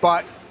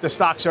 But the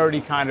stock's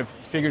already kind of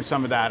figured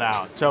some of that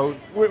out. So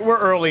we're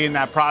early in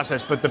that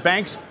process. But the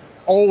banks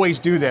always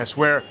do this,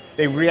 where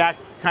they react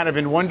kind of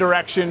in one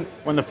direction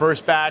when the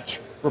first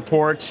batch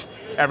reports.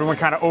 Everyone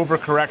kind of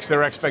overcorrects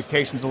their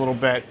expectations a little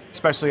bit,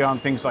 especially on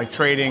things like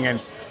trading and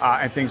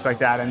things like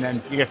that. And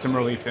then you get some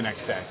relief the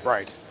next day.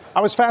 Right. I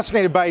was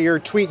fascinated by your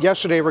tweet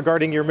yesterday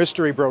regarding your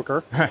mystery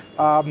broker,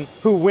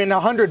 who win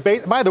 100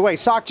 basis. By the way,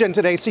 SocGen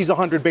today sees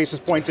 100 basis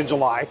points in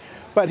July.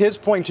 But his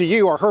point to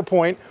you, or her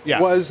point,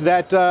 was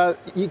that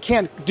you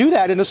can't do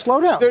that in a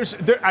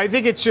slowdown. I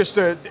think it's just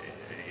an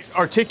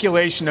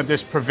articulation of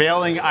this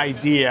prevailing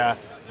idea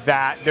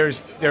that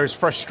there's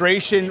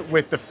frustration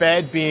with the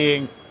Fed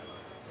being,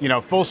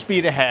 full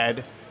speed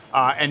ahead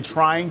and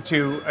trying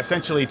to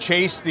essentially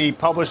chase the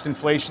published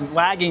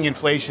lagging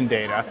inflation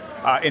data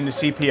in the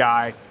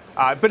CPI.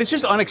 But it's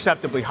just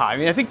unacceptably high. I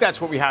mean, I think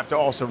that's what we have to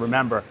also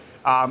remember.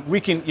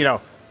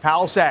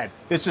 Powell said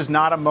this is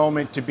not a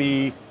moment to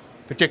be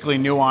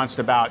particularly nuanced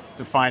about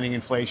defining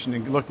inflation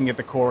and looking at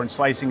the core and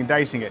slicing and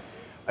dicing it.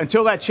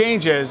 Until that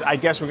changes, I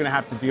guess we're going to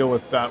have to deal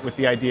with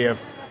the idea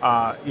of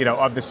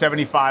of the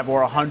 75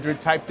 or 100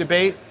 type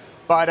debate.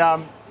 But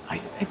I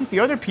think the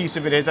other piece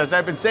of it is, as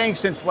I've been saying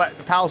since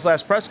Powell's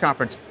last press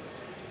conference,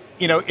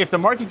 if the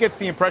market gets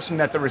the impression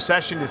that the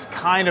recession is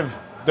kind of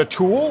the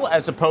tool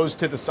as opposed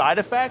to the side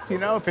effect,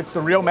 if it's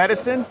the real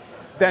medicine,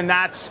 then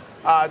that's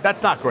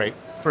not great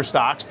for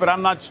stocks. But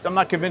I'm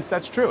not convinced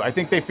that's true. I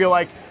think they feel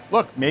like,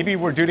 look, maybe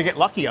we're due to get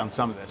lucky on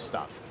some of this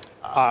stuff.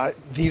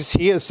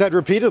 He has said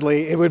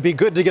repeatedly it would be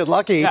good to get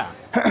lucky. Yeah.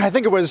 I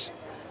think it was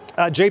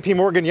J.P.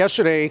 Morgan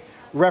yesterday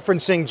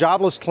referencing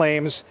jobless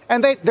claims,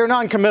 and they're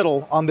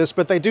non-committal on this,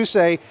 but they do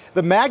say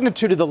the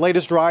magnitude of the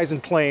latest rise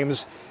in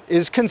claims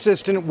is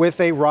consistent with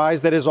a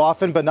rise that is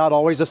often but not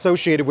always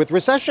associated with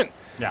recession.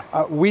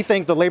 Yeah. We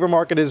think the labor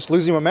market is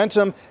losing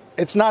momentum.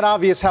 It's not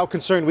obvious how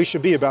concerned we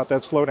should be about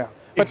that slowdown.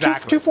 But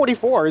exactly.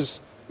 244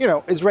 is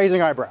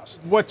raising eyebrows.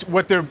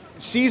 What they're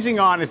seizing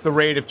on is the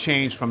rate of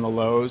change from the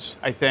lows,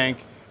 I think.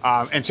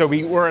 And so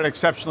we were at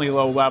exceptionally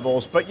low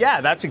levels. But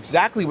yeah, that's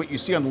exactly what you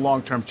see on the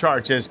long-term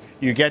charts is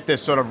you get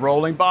this sort of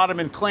rolling bottom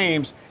in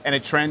claims and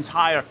it trends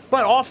higher.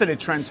 But often it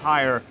trends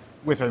higher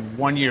with a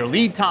 1-year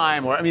lead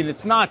time.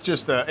 It's not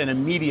just an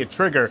immediate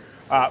trigger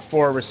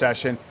for a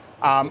recession.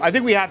 I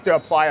think we have to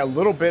apply a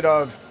little bit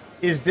of,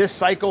 is this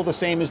cycle the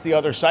same as the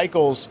other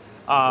cycles,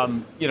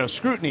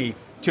 scrutiny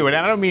to it.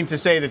 And I don't mean to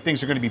say that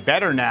things are going to be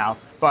better now,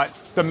 but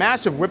the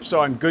massive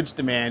whipsaw in goods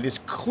demand is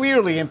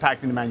clearly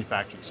impacting the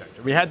manufacturing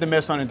sector. We had the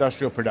miss on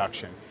industrial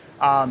production.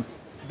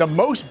 The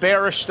most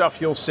bearish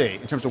stuff you'll see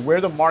in terms of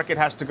where the market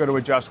has to go to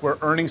adjust, where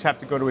earnings have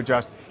to go to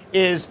adjust,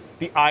 is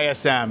the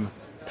ISM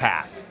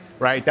path,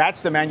 right?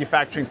 That's the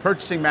manufacturing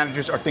purchasing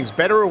managers. Are things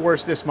better or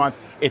worse this month?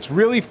 It's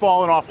really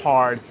fallen off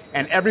hard,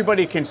 and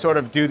everybody can sort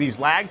of do these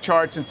lag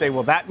charts and say,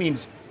 well, that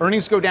means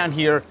earnings go down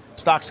here,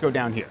 stocks go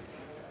down here.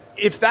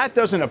 If that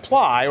doesn't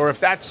apply, or if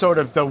that's sort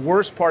of the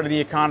worst part of the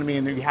economy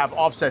and you have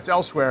offsets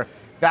elsewhere,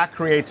 that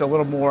creates a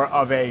little more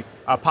of a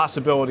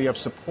possibility of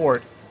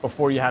support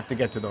before you have to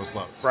get to those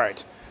lows.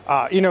 Right.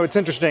 It's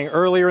interesting.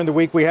 Earlier in the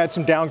week, we had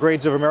some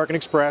downgrades of American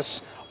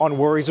Express on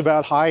worries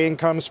about high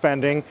income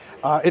spending.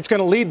 It's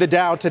going to lead the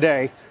Dow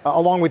today,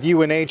 along with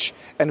UNH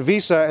and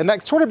Visa. And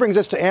that sort of brings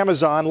us to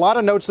Amazon. A lot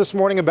of notes this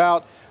morning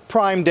about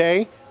Prime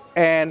Day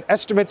and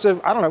estimates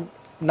of,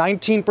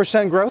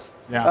 19% growth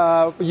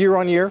year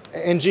on year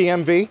in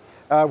GMV,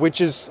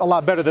 which is a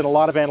lot better than a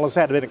lot of analysts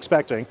had been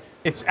expecting.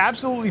 It's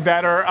absolutely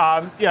better.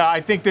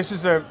 I think this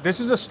is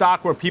a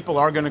stock where people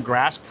are going to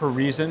grasp for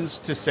reasons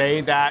to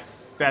say that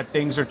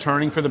things are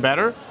turning for the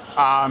better.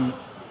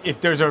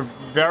 There's a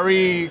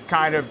very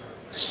kind of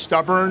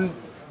stubborn,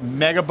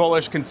 mega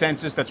bullish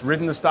consensus that's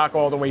ridden the stock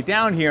all the way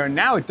down here. And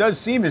now it does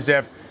seem as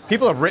if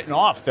people have written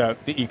off the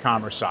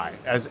e-commerce side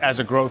as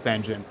a growth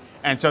engine.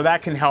 And so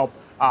that can help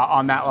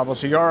on that level.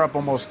 So you're up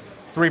almost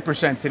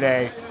 3%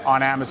 today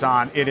on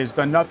Amazon. It has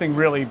done nothing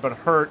really but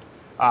hurt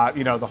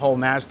the whole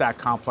NASDAQ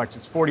complex.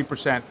 It's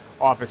 40%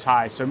 off its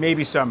high. So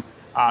maybe some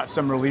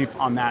relief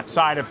on that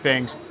side of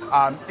things.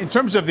 In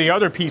terms of the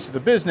other piece of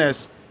the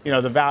business,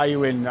 the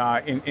value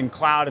in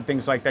cloud and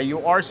things like that,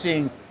 you are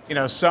seeing,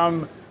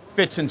 some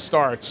fits and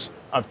starts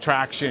of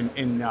traction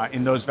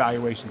in those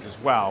valuations as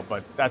well,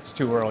 but that's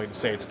too early to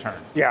say it's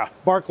turned. Yeah,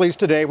 Barclays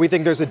today, we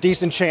think there's a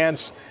decent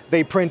chance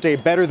they print a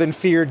better than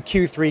feared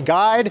Q3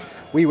 guide.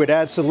 We would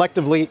add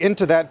selectively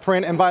into that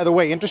print. And by the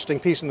way, interesting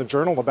piece in the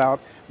Journal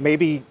about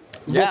maybe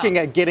looking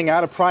at getting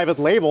out of private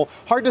label.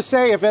 Hard to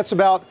say if that's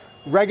about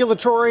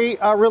regulatory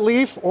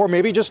relief or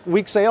maybe just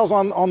weak sales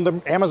on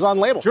the Amazon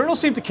label. Journals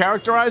seem to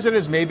characterize it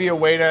as maybe a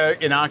way to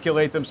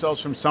inoculate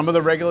themselves from some of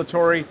the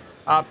regulatory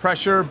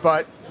pressure.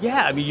 But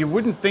yeah, you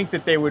wouldn't think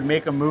that they would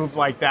make a move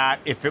like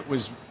that if it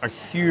was a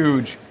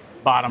huge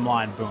bottom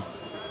line boom,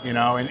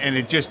 and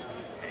it just,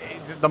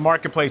 the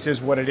marketplace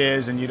is what it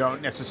is, and you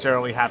don't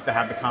necessarily have to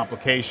have the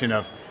complication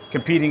of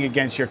competing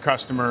against your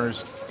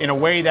customers in a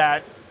way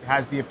that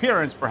has the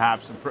appearance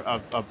perhaps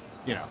of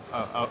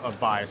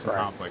bias and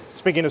conflict.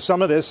 Speaking of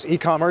some of this,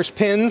 e-commerce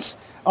pins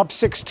up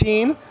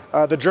 16.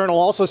 The Journal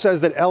also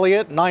says that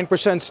Elliott,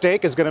 9%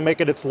 stake, is going to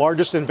make it its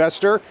largest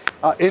investor.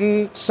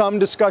 In some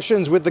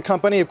discussions with the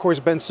company, of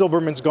course, Ben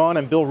Silberman's gone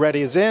and Bill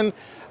Reddy is in.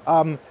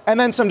 And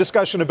then some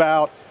discussion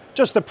about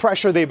just the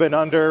pressure they've been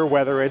under,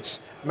 whether it's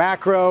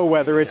macro,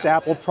 whether it's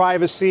Apple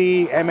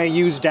privacy,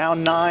 MAUs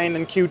down 9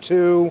 in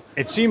Q2.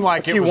 It seemed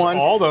like it was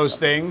all those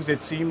things.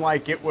 It seemed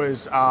like it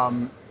was...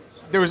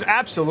 there was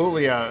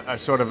absolutely a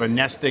sort of a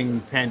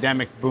nesting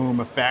pandemic boom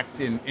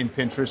effect in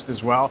Pinterest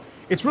as well.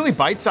 It's really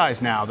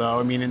bite-sized now, though.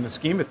 In the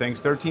scheme of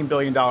things, $13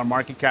 billion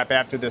market cap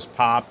after this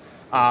pop.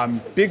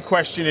 Big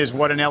question is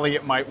what an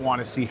Elliott might want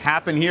to see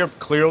happen here.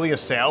 Clearly, a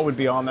sale would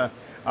be on the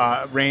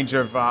range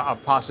of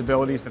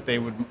possibilities that they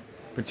would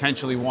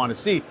potentially want to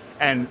see.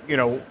 And,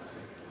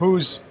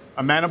 who's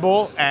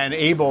amenable and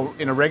able,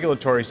 in a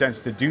regulatory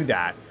sense, to do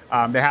that?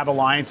 They have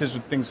alliances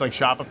with things like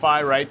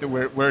Shopify, right,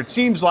 where it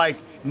seems like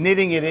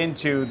knitting it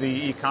into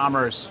the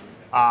e-commerce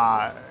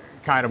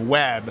kind of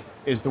web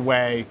is the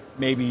way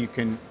maybe you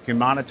can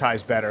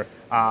monetize better.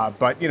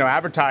 But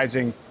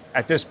advertising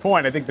at this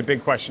point, I think the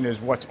big question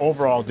is what's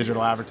overall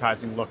digital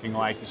advertising looking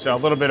like. So a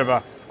little bit of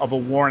a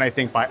warrant, I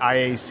think, by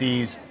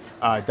IAC's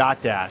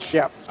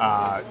Dotdash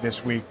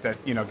this week that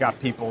got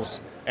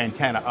people's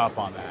antenna up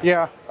on that.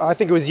 Yeah, I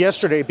think it was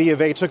yesterday. B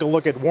of A took a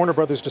look at Warner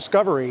Brothers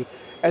Discovery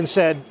and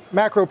said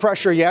macro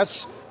pressure,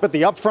 yes, but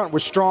the upfront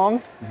was strong.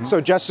 Mm-hmm.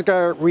 So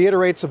Jessica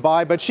reiterates a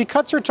buy, but she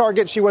cuts her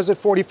target. She was at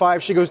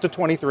 45. She goes to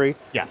 23.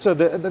 Yeah. So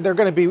they're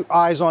going to be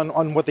eyes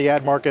on what the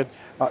ad market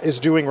is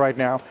doing right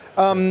now.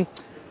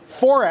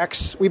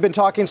 Forex, we've been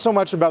talking so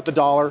much about the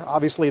dollar,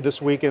 obviously, this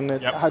week, and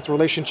its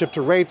relationship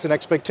to rates and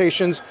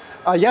expectations.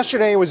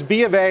 Yesterday, it was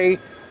B of A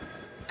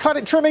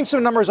trimming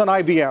some numbers on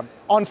IBM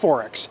on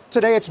Forex.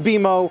 Today, it's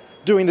BMO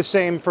doing the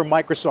same for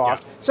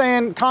Microsoft,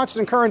 saying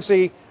constant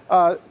currency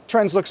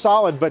trends look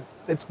solid, but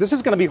this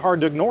is going to be hard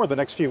to ignore the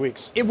next few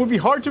weeks. It would be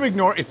hard to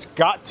ignore. It's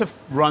got to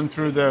run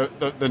through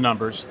the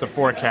numbers, the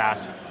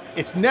forecast.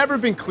 It's never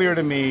been clear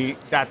to me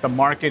that the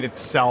market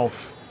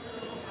itself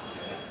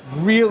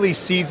really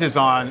seizes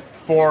on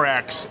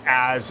Forex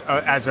as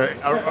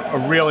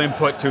a real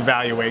input to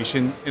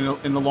valuation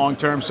in the long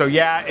term. So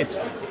yeah,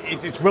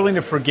 it's willing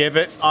to forgive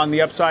it on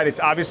the upside. It's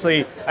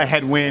obviously a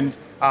headwind.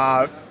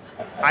 I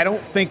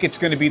don't think it's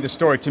going to be the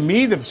story. To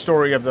me, the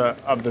story of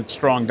the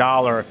strong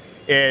dollar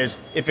is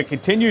if it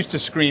continues to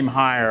scream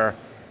higher,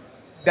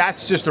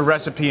 that's just a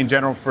recipe in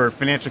general for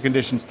financial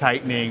conditions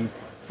tightening,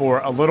 for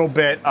a little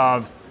bit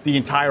of the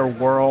entire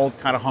world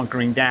kind of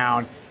hunkering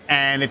down.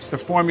 And it's the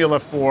formula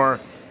for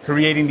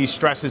creating these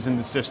stresses in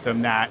the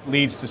system that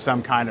leads to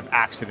some kind of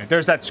accident.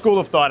 There's that school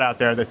of thought out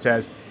there that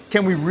says,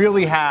 can we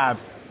really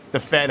have the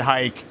Fed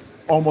hike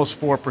almost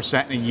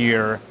 4% in a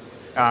year?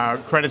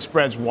 Credit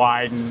spreads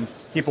widen.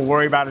 People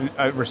worry about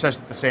a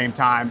recession at the same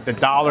time. The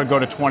dollar go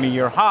to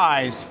 20-year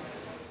highs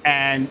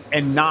and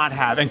not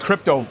have, and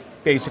crypto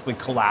basically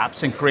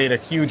collapse and create a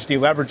huge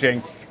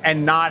deleveraging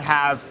and not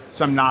have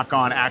some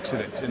knock-on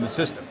accidents in the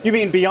system. You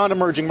mean beyond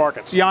emerging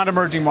markets? Beyond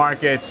emerging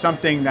markets,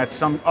 something that's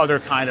some other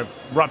kind of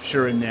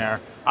rupture in there.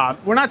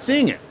 We're not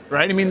seeing it,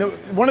 right? I mean,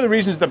 one of the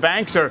reasons the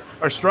banks are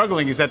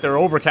struggling is that they're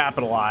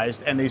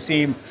overcapitalized and they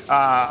seem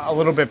a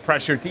little bit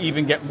pressured to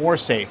even get more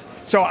safe.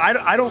 So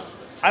I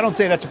don't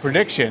say that's a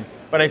prediction,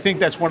 but I think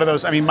that's one of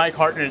those. I mean, Mike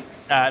Hartnett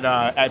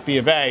at B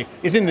of A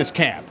is in this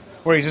camp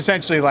where he's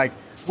essentially like,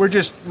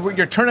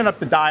 you're turning up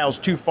the dials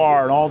too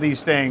far and all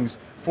these things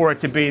for it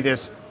to be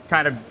this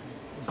kind of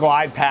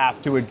glide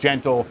path to a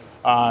gentle,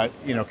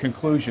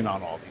 conclusion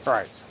on all these.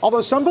 Right.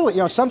 Although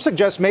some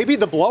suggest maybe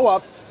the blow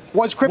up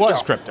was crypto.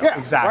 Yeah,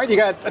 exactly. Right. You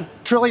got $1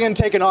 trillion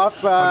taken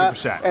off,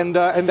 100%. And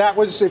that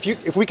was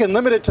if we can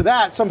limit it to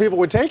that, some people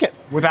would take it.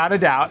 Without a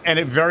doubt, and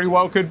it very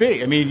well could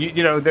be. I mean,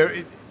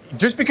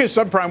 just because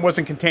subprime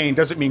wasn't contained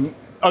doesn't mean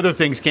other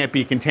things can't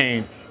be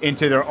contained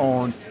into their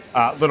own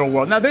little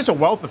world. Now, there's a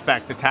wealth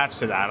effect attached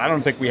to that. I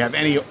don't think we have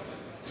any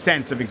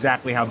sense of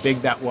exactly how big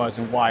that was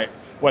and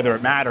whether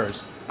it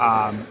matters,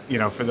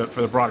 for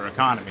the broader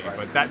economy.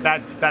 Right.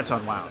 But that's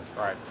unwound.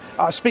 Right.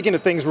 Speaking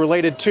of things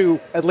related to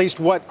at least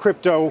what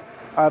crypto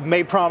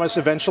may promise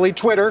eventually,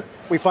 Twitter.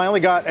 We finally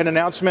got an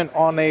announcement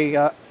on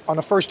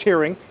a first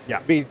hearing. Yeah.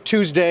 It'll be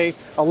Tuesday,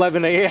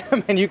 11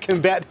 a.m. and you can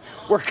bet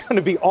we're going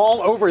to be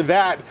all over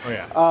that. Oh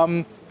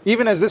yeah.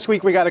 Even as this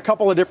week we got a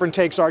couple of different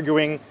takes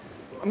arguing,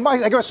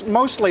 I guess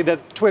mostly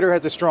that Twitter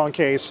has a strong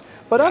case,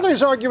 but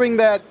others arguing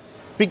that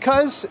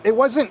because it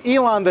wasn't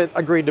Elon that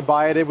agreed to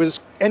buy it, it was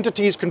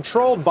entities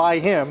controlled by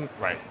him.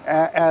 Right.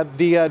 At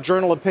the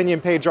Journal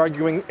opinion page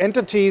arguing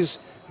ties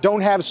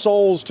don't have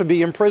souls to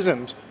be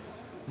imprisoned,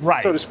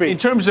 right, so to speak. In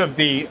terms of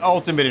the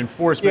ultimate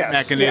enforcement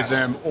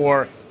mechanism,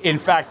 or in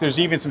fact, there's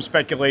even some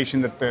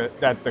speculation that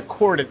the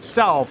court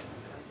itself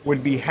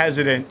would be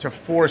hesitant to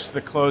force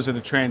the close of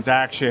the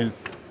transaction,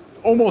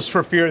 almost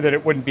for fear that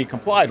it wouldn't be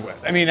complied with.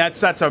 I mean,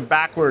 that's a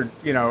backward,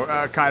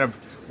 kind of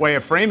way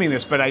of framing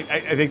this, but I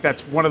think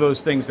that's one of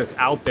those things that's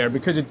out there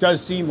because it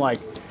does seem like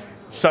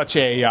such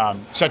a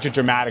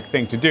dramatic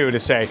thing to do, to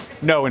say,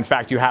 no, in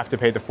fact, you have to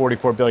pay the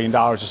 $44 billion,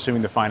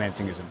 assuming the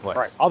financing is in place.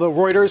 Right. Although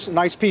Reuters,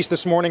 nice piece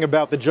this morning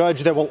about the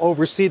judge that will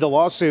oversee the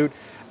lawsuit,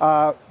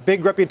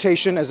 big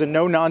reputation as a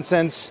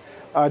no-nonsense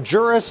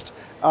jurist,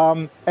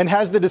 and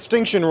has the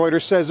distinction,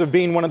 Reuters says, of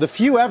being one of the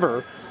few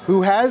ever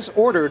who has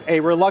ordered a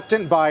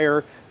reluctant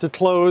buyer to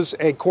close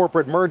a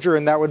corporate merger,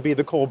 and that would be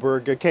the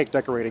Kohlberg cake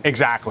decorating.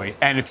 Exactly.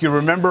 And if you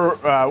remember,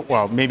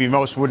 maybe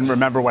most wouldn't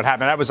remember what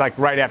happened. That was like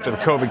right after the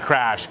COVID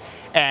crash.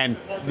 And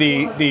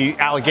the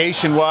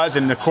allegation was,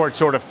 and the court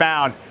sort of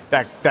found,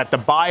 that the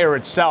buyer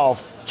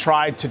itself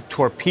tried to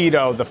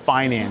torpedo the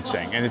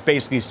financing. And it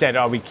basically said,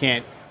 we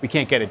can't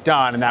get it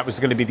done. And that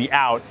was going to be the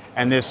out.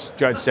 And this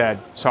judge said,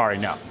 sorry,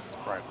 no.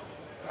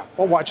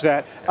 We'll watch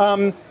that.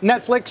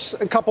 Netflix,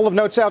 a couple of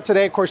notes out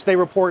today. Of course, they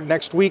report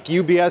next week.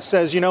 UBS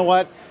says, you know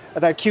what?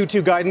 That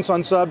Q2 guidance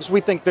on subs,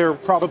 we think they're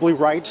probably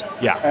right.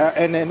 Yeah.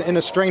 And in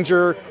a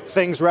Stranger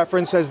Things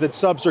reference says that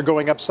subs are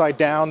going upside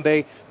down.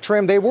 They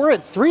were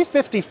at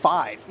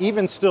 355,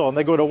 even still, and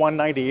they go to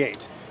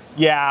 198.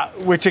 Yeah,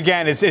 which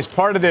again is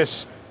part of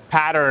this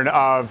pattern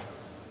of,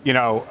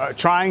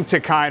 trying to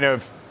kind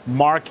of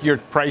mark your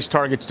price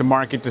targets to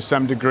market to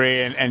some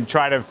degree and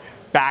try to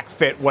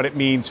backfit what it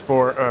means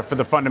for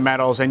the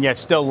fundamentals, and yet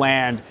still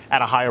land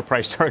at a higher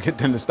price target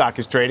than the stock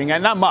is trading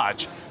at. Not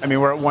much. I mean,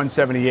 we're at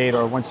 178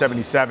 or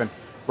 177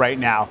 right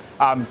now.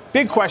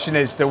 Big question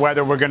as to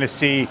whether we're going to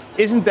see.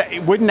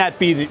 Wouldn't that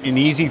be an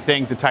easy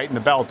thing to tighten the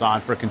belt on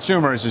for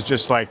consumers? Is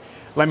just like,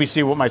 let me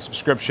see what my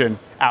subscription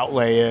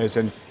outlay is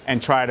and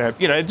try to,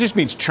 it just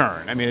means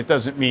churn. I mean, it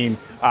doesn't mean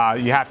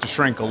you have to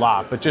shrink a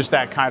lot, but just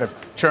that kind of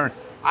churn.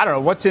 I don't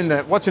know what's in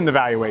the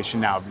valuation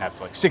now of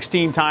Netflix.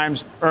 16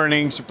 times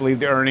earnings. You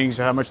believe the earnings?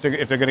 How much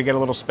if they're going to get a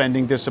little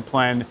spending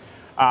discipline?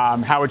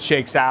 How it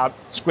shakes out?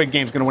 Squid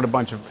Game's going to win a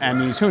bunch of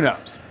Emmys. Who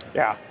knows?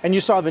 Yeah, and you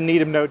saw the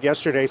Needham note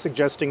yesterday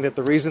suggesting that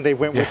the reason they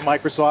went with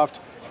Microsoft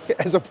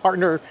as a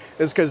partner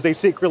is because they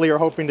secretly are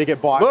hoping to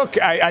get bought.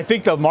 Look, I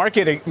think the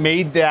market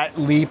made that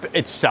leap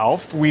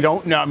itself. We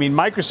don't know. I mean,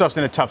 Microsoft's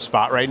in a tough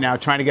spot right now,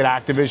 trying to get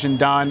Activision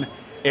done.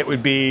 It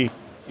would be,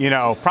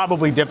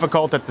 probably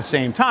difficult at the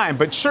same time,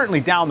 but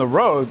certainly down the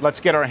road, let's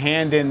get our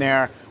hand in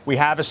there. We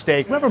have a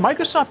stake. Remember,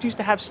 Microsoft used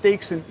to have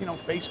stakes in,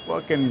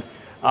 Facebook, and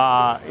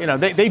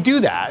they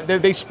do that.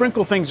 They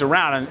sprinkle things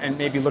around and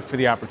maybe look for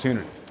the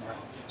opportunity.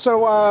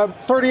 So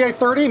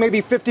 38.30, maybe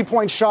 50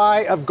 points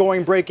shy of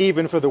going break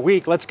even for the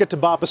week. Let's get to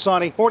Bob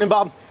Pisani. Morning,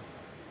 Bob.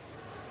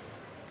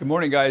 Good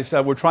morning, guys.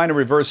 We're trying to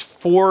reverse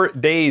 4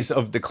 days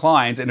of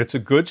declines, and it's a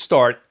good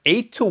start.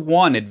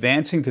 8-1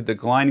 advancing to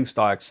declining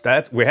stocks.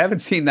 That we haven't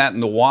seen that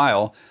in a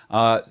while,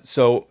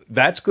 so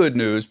that's good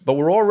news. But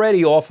we're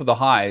already off of the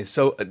highs.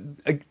 So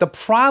the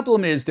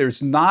problem is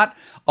there's not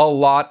a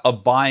lot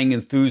of buying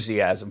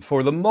enthusiasm.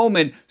 For the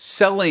moment,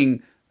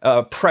 selling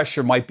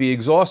pressure might be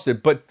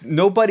exhausted, but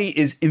nobody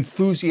is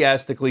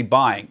enthusiastically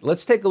buying.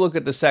 Let's take a look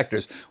at the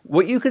sectors.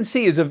 What you can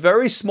see is a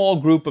very small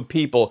group of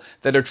people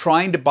that are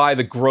trying to buy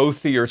the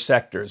growthier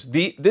sectors.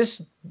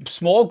 This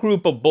small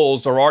group of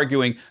bulls are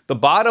arguing the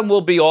bottom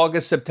will be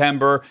August,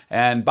 September,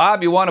 and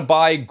Bob, you want to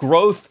buy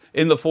growth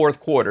in the fourth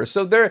quarter.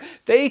 So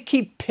they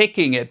keep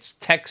picking at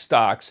tech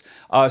stocks,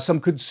 some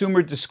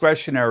consumer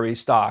discretionary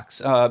stocks.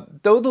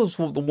 Those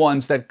are the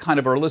ones that kind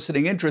of are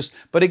eliciting interest.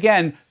 But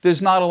again,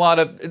 there's not a lot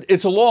of,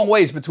 it's a long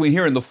ways between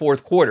here and the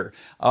fourth quarter.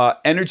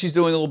 Energy's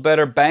doing a little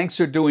better. Banks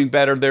are doing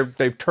better.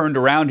 They've turned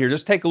around here.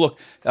 Just take a look.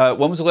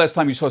 When was the last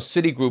time you saw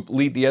Citigroup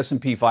lead the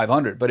S&P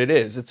 500? But it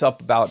is. It's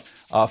up about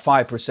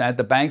 5%.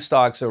 The bank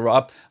stocks are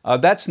up.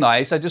 That's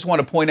nice. I just want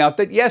to point out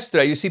that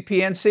yesterday, you see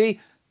PNC,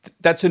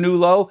 that's a new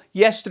low.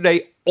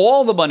 Yesterday,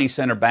 all the money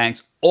center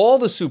banks, all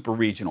the super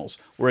regionals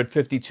were at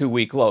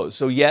 52-week lows.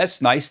 So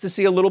yes, nice to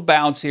see a little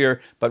bounce here.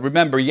 But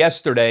remember,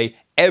 yesterday,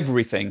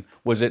 everything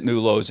was at new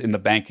lows in the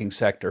banking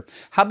sector.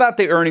 How about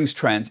the earnings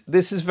trends?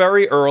 This is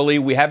very early.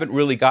 We haven't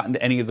really gotten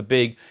to any of the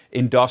big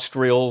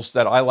industrials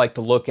that I like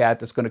to look at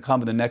that's going to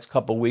come in the next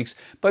couple of weeks.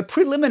 But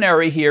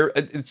preliminary here,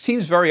 it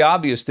seems very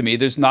obvious to me.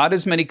 There's not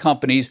as many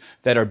companies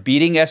that are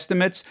beating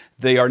estimates.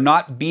 They are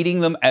not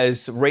beating them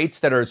as rates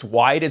that are as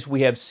wide as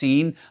we have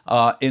seen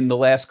in the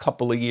last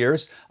couple of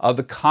years.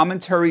 The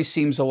commentary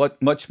seems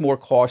much more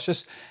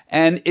cautious.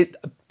 And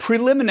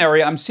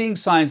preliminary, I'm seeing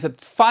signs that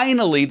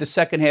finally the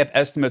second half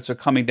estimates are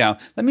coming down.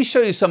 Let me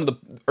show you some of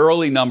the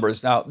early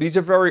numbers. Now, these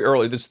are very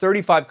early. There's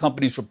 35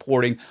 companies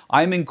reporting.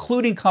 I'm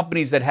including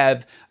companies that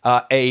have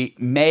a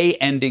May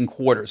ending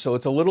quarter, so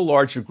it's a little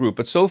larger group.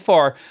 But so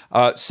far,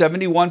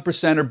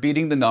 71% are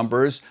beating the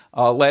numbers.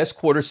 Last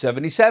quarter,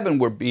 77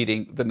 were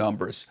beating the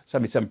numbers,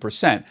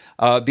 77%.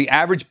 The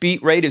average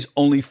beat rate is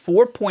only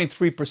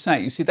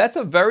 4.3%. You see, that's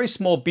a very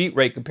small beat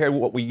rate compared to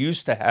what we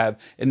used to have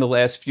in the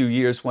last few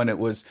years when it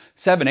was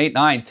 7, 8,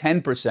 9,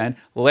 10%.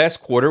 Last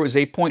quarter was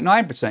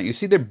 8.9%. You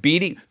see, they're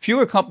beating,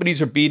 fewer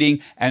companies are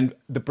beating, and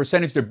the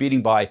percentage they're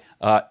beating by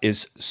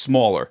is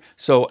smaller.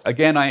 So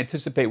again, I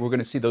anticipate we're going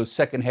to see those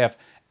second half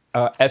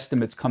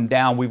estimates come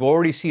down. We've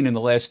already seen in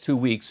the last 2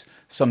 weeks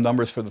some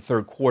numbers for the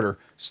third quarter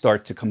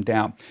start to come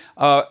down.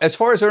 As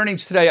far as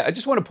earnings today, I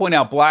just want to point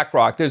out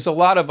BlackRock. There's a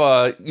lot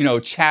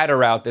of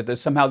chatter out there that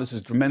somehow this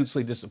is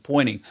tremendously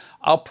disappointing.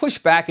 I'll push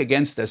back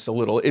against this a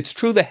little. It's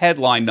true the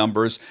headline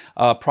numbers,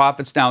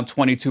 profits down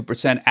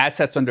 22%,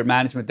 assets under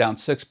management down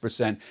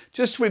 6%.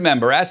 Just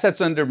remember,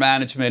 assets under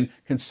management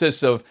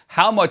consists of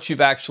how much you've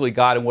actually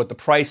got and what the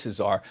prices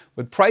are.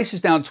 With prices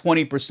down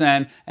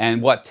 20%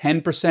 and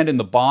 10% in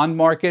the bond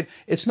market,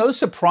 it's no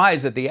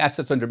surprise that the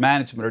assets under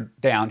management are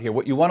down here.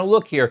 What you want to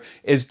look here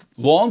is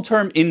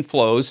long-term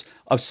inflows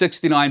of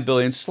 $69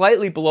 billion,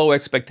 slightly below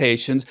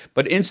expectations,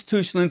 but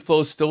institutional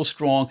inflows still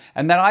strong,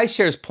 and that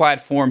iShares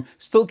platform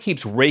still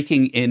keeps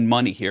raking in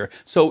money here.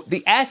 So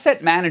the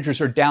asset managers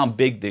are down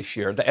big this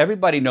year.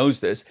 Everybody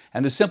knows this,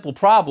 and the simple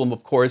problem,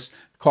 of course,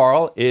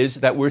 Carl, is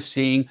that we're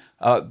seeing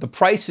the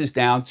prices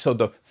down, so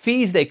the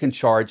fees they can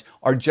charge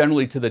are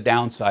generally to the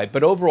downside.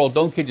 But overall,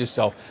 don't kid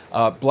yourself.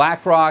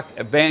 BlackRock,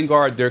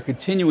 Vanguard, they're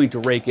continuing to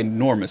rake in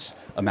enormous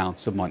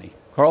amounts of money.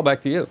 Carl,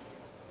 back to you.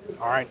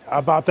 All right,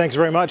 Bob, thanks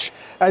very much.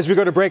 As we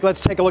go to break,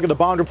 let's take a look at the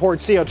bond report,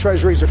 see how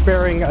treasuries are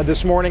faring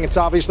this morning. It's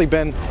obviously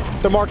been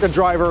the market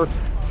driver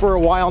for a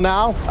while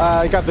now.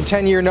 I got the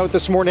 10-year note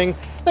this morning,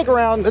 I think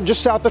around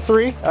just south of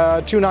 3,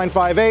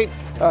 2958.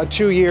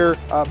 2-year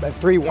at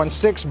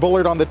 3.16.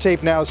 Bullard on the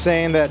tape now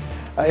saying that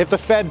if the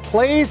Fed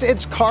plays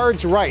its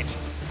cards right,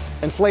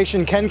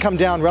 inflation can come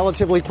down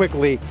relatively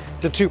quickly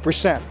to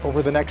 2%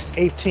 over the next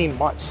 18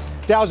 months.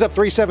 Dow's up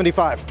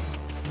 375.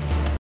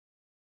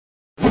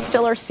 We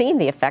still are seeing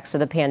the effects of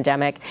the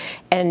pandemic.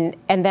 And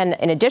then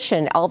in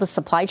addition, all the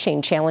supply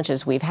chain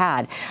challenges we've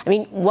had. I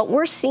mean, what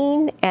we're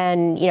seeing,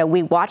 and,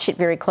 we watch it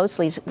very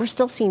closely, is we're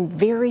still seeing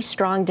very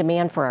strong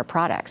demand for our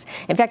products.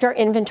 In fact, our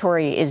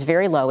inventory is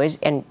very low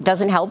and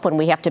doesn't help when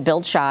we have to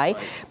build shy,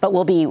 but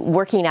we'll be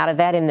working out of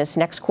that in this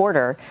next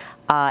quarter.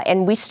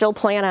 And we still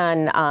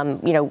plan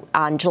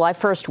on July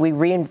 1st, we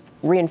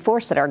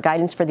reinforce that our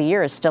guidance for the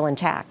year is still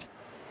intact.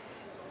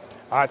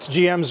 It's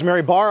GM's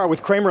Mary Barra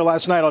with Cramer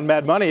last night on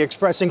Mad Money,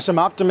 expressing some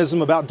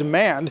optimism about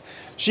demand.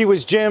 She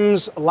was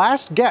Jim's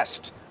last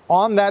guest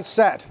on that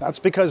set. That's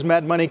because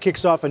Mad Money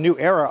kicks off a new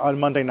era on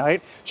Monday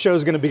night.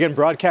 Show's going to begin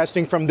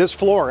broadcasting from this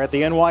floor at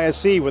the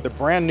NYSE with a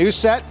brand new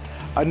set,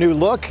 a new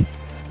look,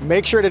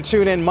 Make sure to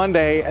tune in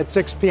Monday at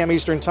 6 p.m.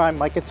 Eastern Time.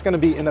 Mike, it's going to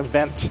be an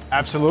event.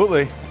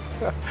 Absolutely.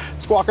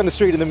 Squawk on the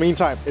Street in the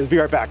meantime. Is be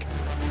right back.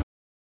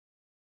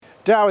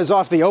 Dow is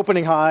off the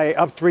opening high,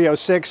 up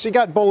 306. You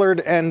got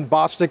Bullard and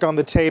Bostic on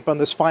the tape on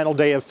this final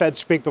day of Fed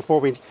speak before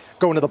we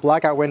go into the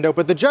blackout window.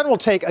 But the general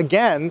take,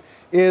 again,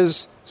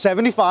 is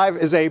 75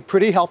 is a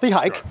pretty healthy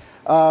hike.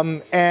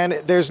 Sure. And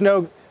there's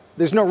no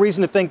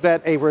reason to think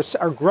that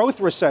a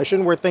growth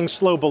recession where things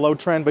slow below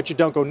trend but you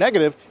don't go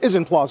negative is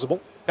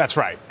implausible. That's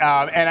right.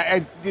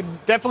 And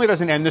it definitely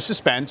doesn't end the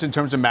suspense in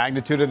terms of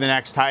magnitude of the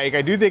next hike.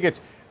 I do think it's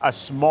a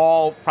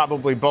small,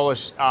 probably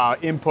bullish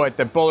input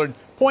that Bullard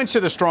points to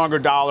the stronger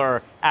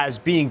dollar as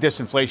being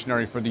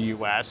disinflationary for the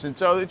U.S. And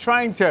so they're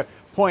trying to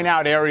point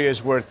out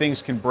areas where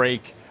things can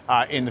break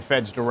in the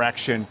Fed's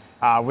direction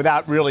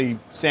without really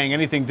saying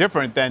anything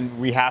different than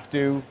we have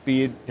to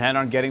be intent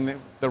on getting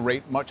the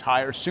rate much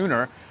higher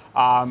sooner.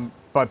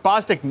 But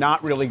Bostic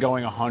not really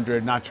going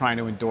 100, not trying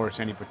to endorse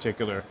any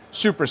particular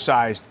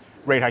supersized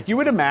rate hike. You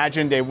would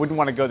imagine they wouldn't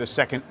want to go the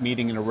second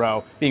meeting in a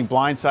row, being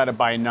blindsided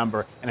by a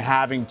number and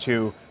having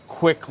to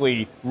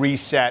quickly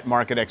reset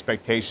market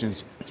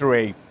expectations through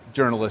a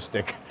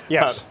journalistic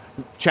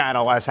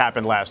channel, as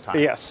happened last time.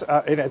 Yes,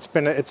 and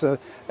it's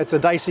a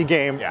dicey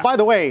game. Yeah. By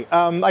the way,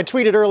 I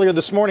tweeted earlier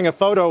this morning a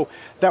photo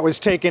that was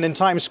taken in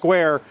Times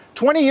Square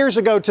 20 years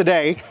ago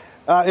today.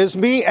 Is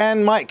me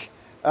and Mike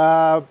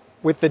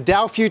with the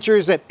Dow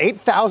futures at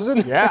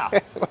 8,000. Yeah.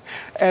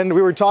 And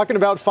we were talking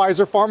about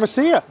Pfizer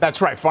Pharmacia.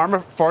 That's right.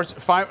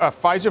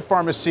 Pfizer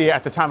Pharmacia,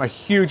 at the time, a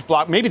huge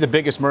block, maybe the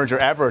biggest merger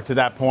ever to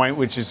that point,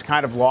 which is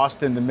kind of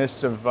lost in the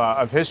mists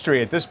of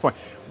history at this point.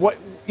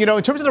 In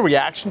terms of the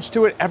reactions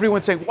to it,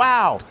 everyone's saying,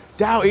 wow,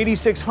 Dow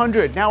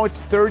 8,600, now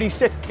it's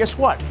 36. Guess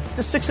what?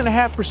 It's a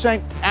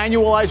 6.5%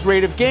 annualized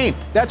rate of gain.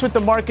 That's what the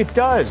market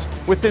does.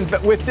 With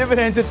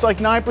dividends, it's like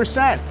 9%.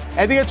 I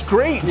think that's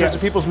great in terms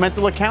of people's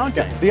mental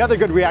accounting. Yeah. The other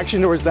good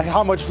reaction was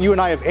how much you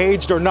and I have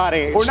aged or not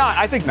aged. Or not.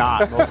 I think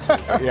not.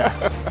 Yeah.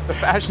 The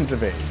fashions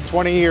of age.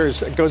 20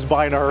 years goes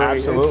by in a hurry.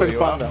 Absolutely. It's been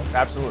fun, though.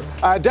 Absolutely.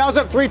 Dow's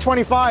up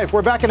 325.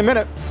 We're back in a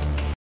minute.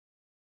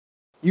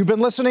 You've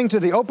been listening to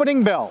The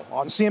Opening Bell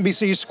on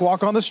CNBC's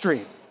Squawk on the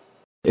Street.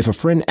 If a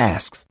friend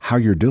asks how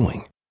you're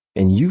doing,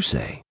 and you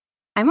say,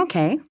 I'm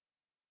okay.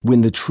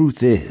 When the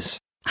truth is,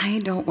 I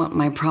don't want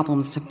my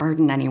problems to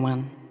burden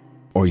anyone.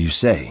 Or you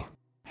say,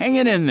 hang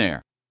it in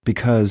there.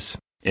 Because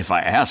if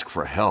I ask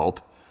for help,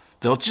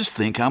 they'll just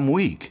think I'm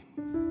weak.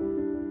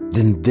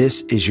 Then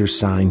this is your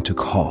sign to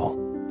call,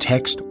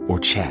 text, or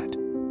chat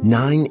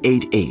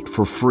 988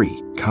 for free,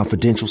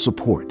 confidential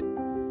support.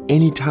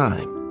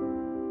 Anytime.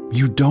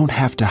 You don't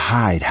have to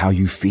hide how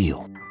you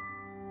feel.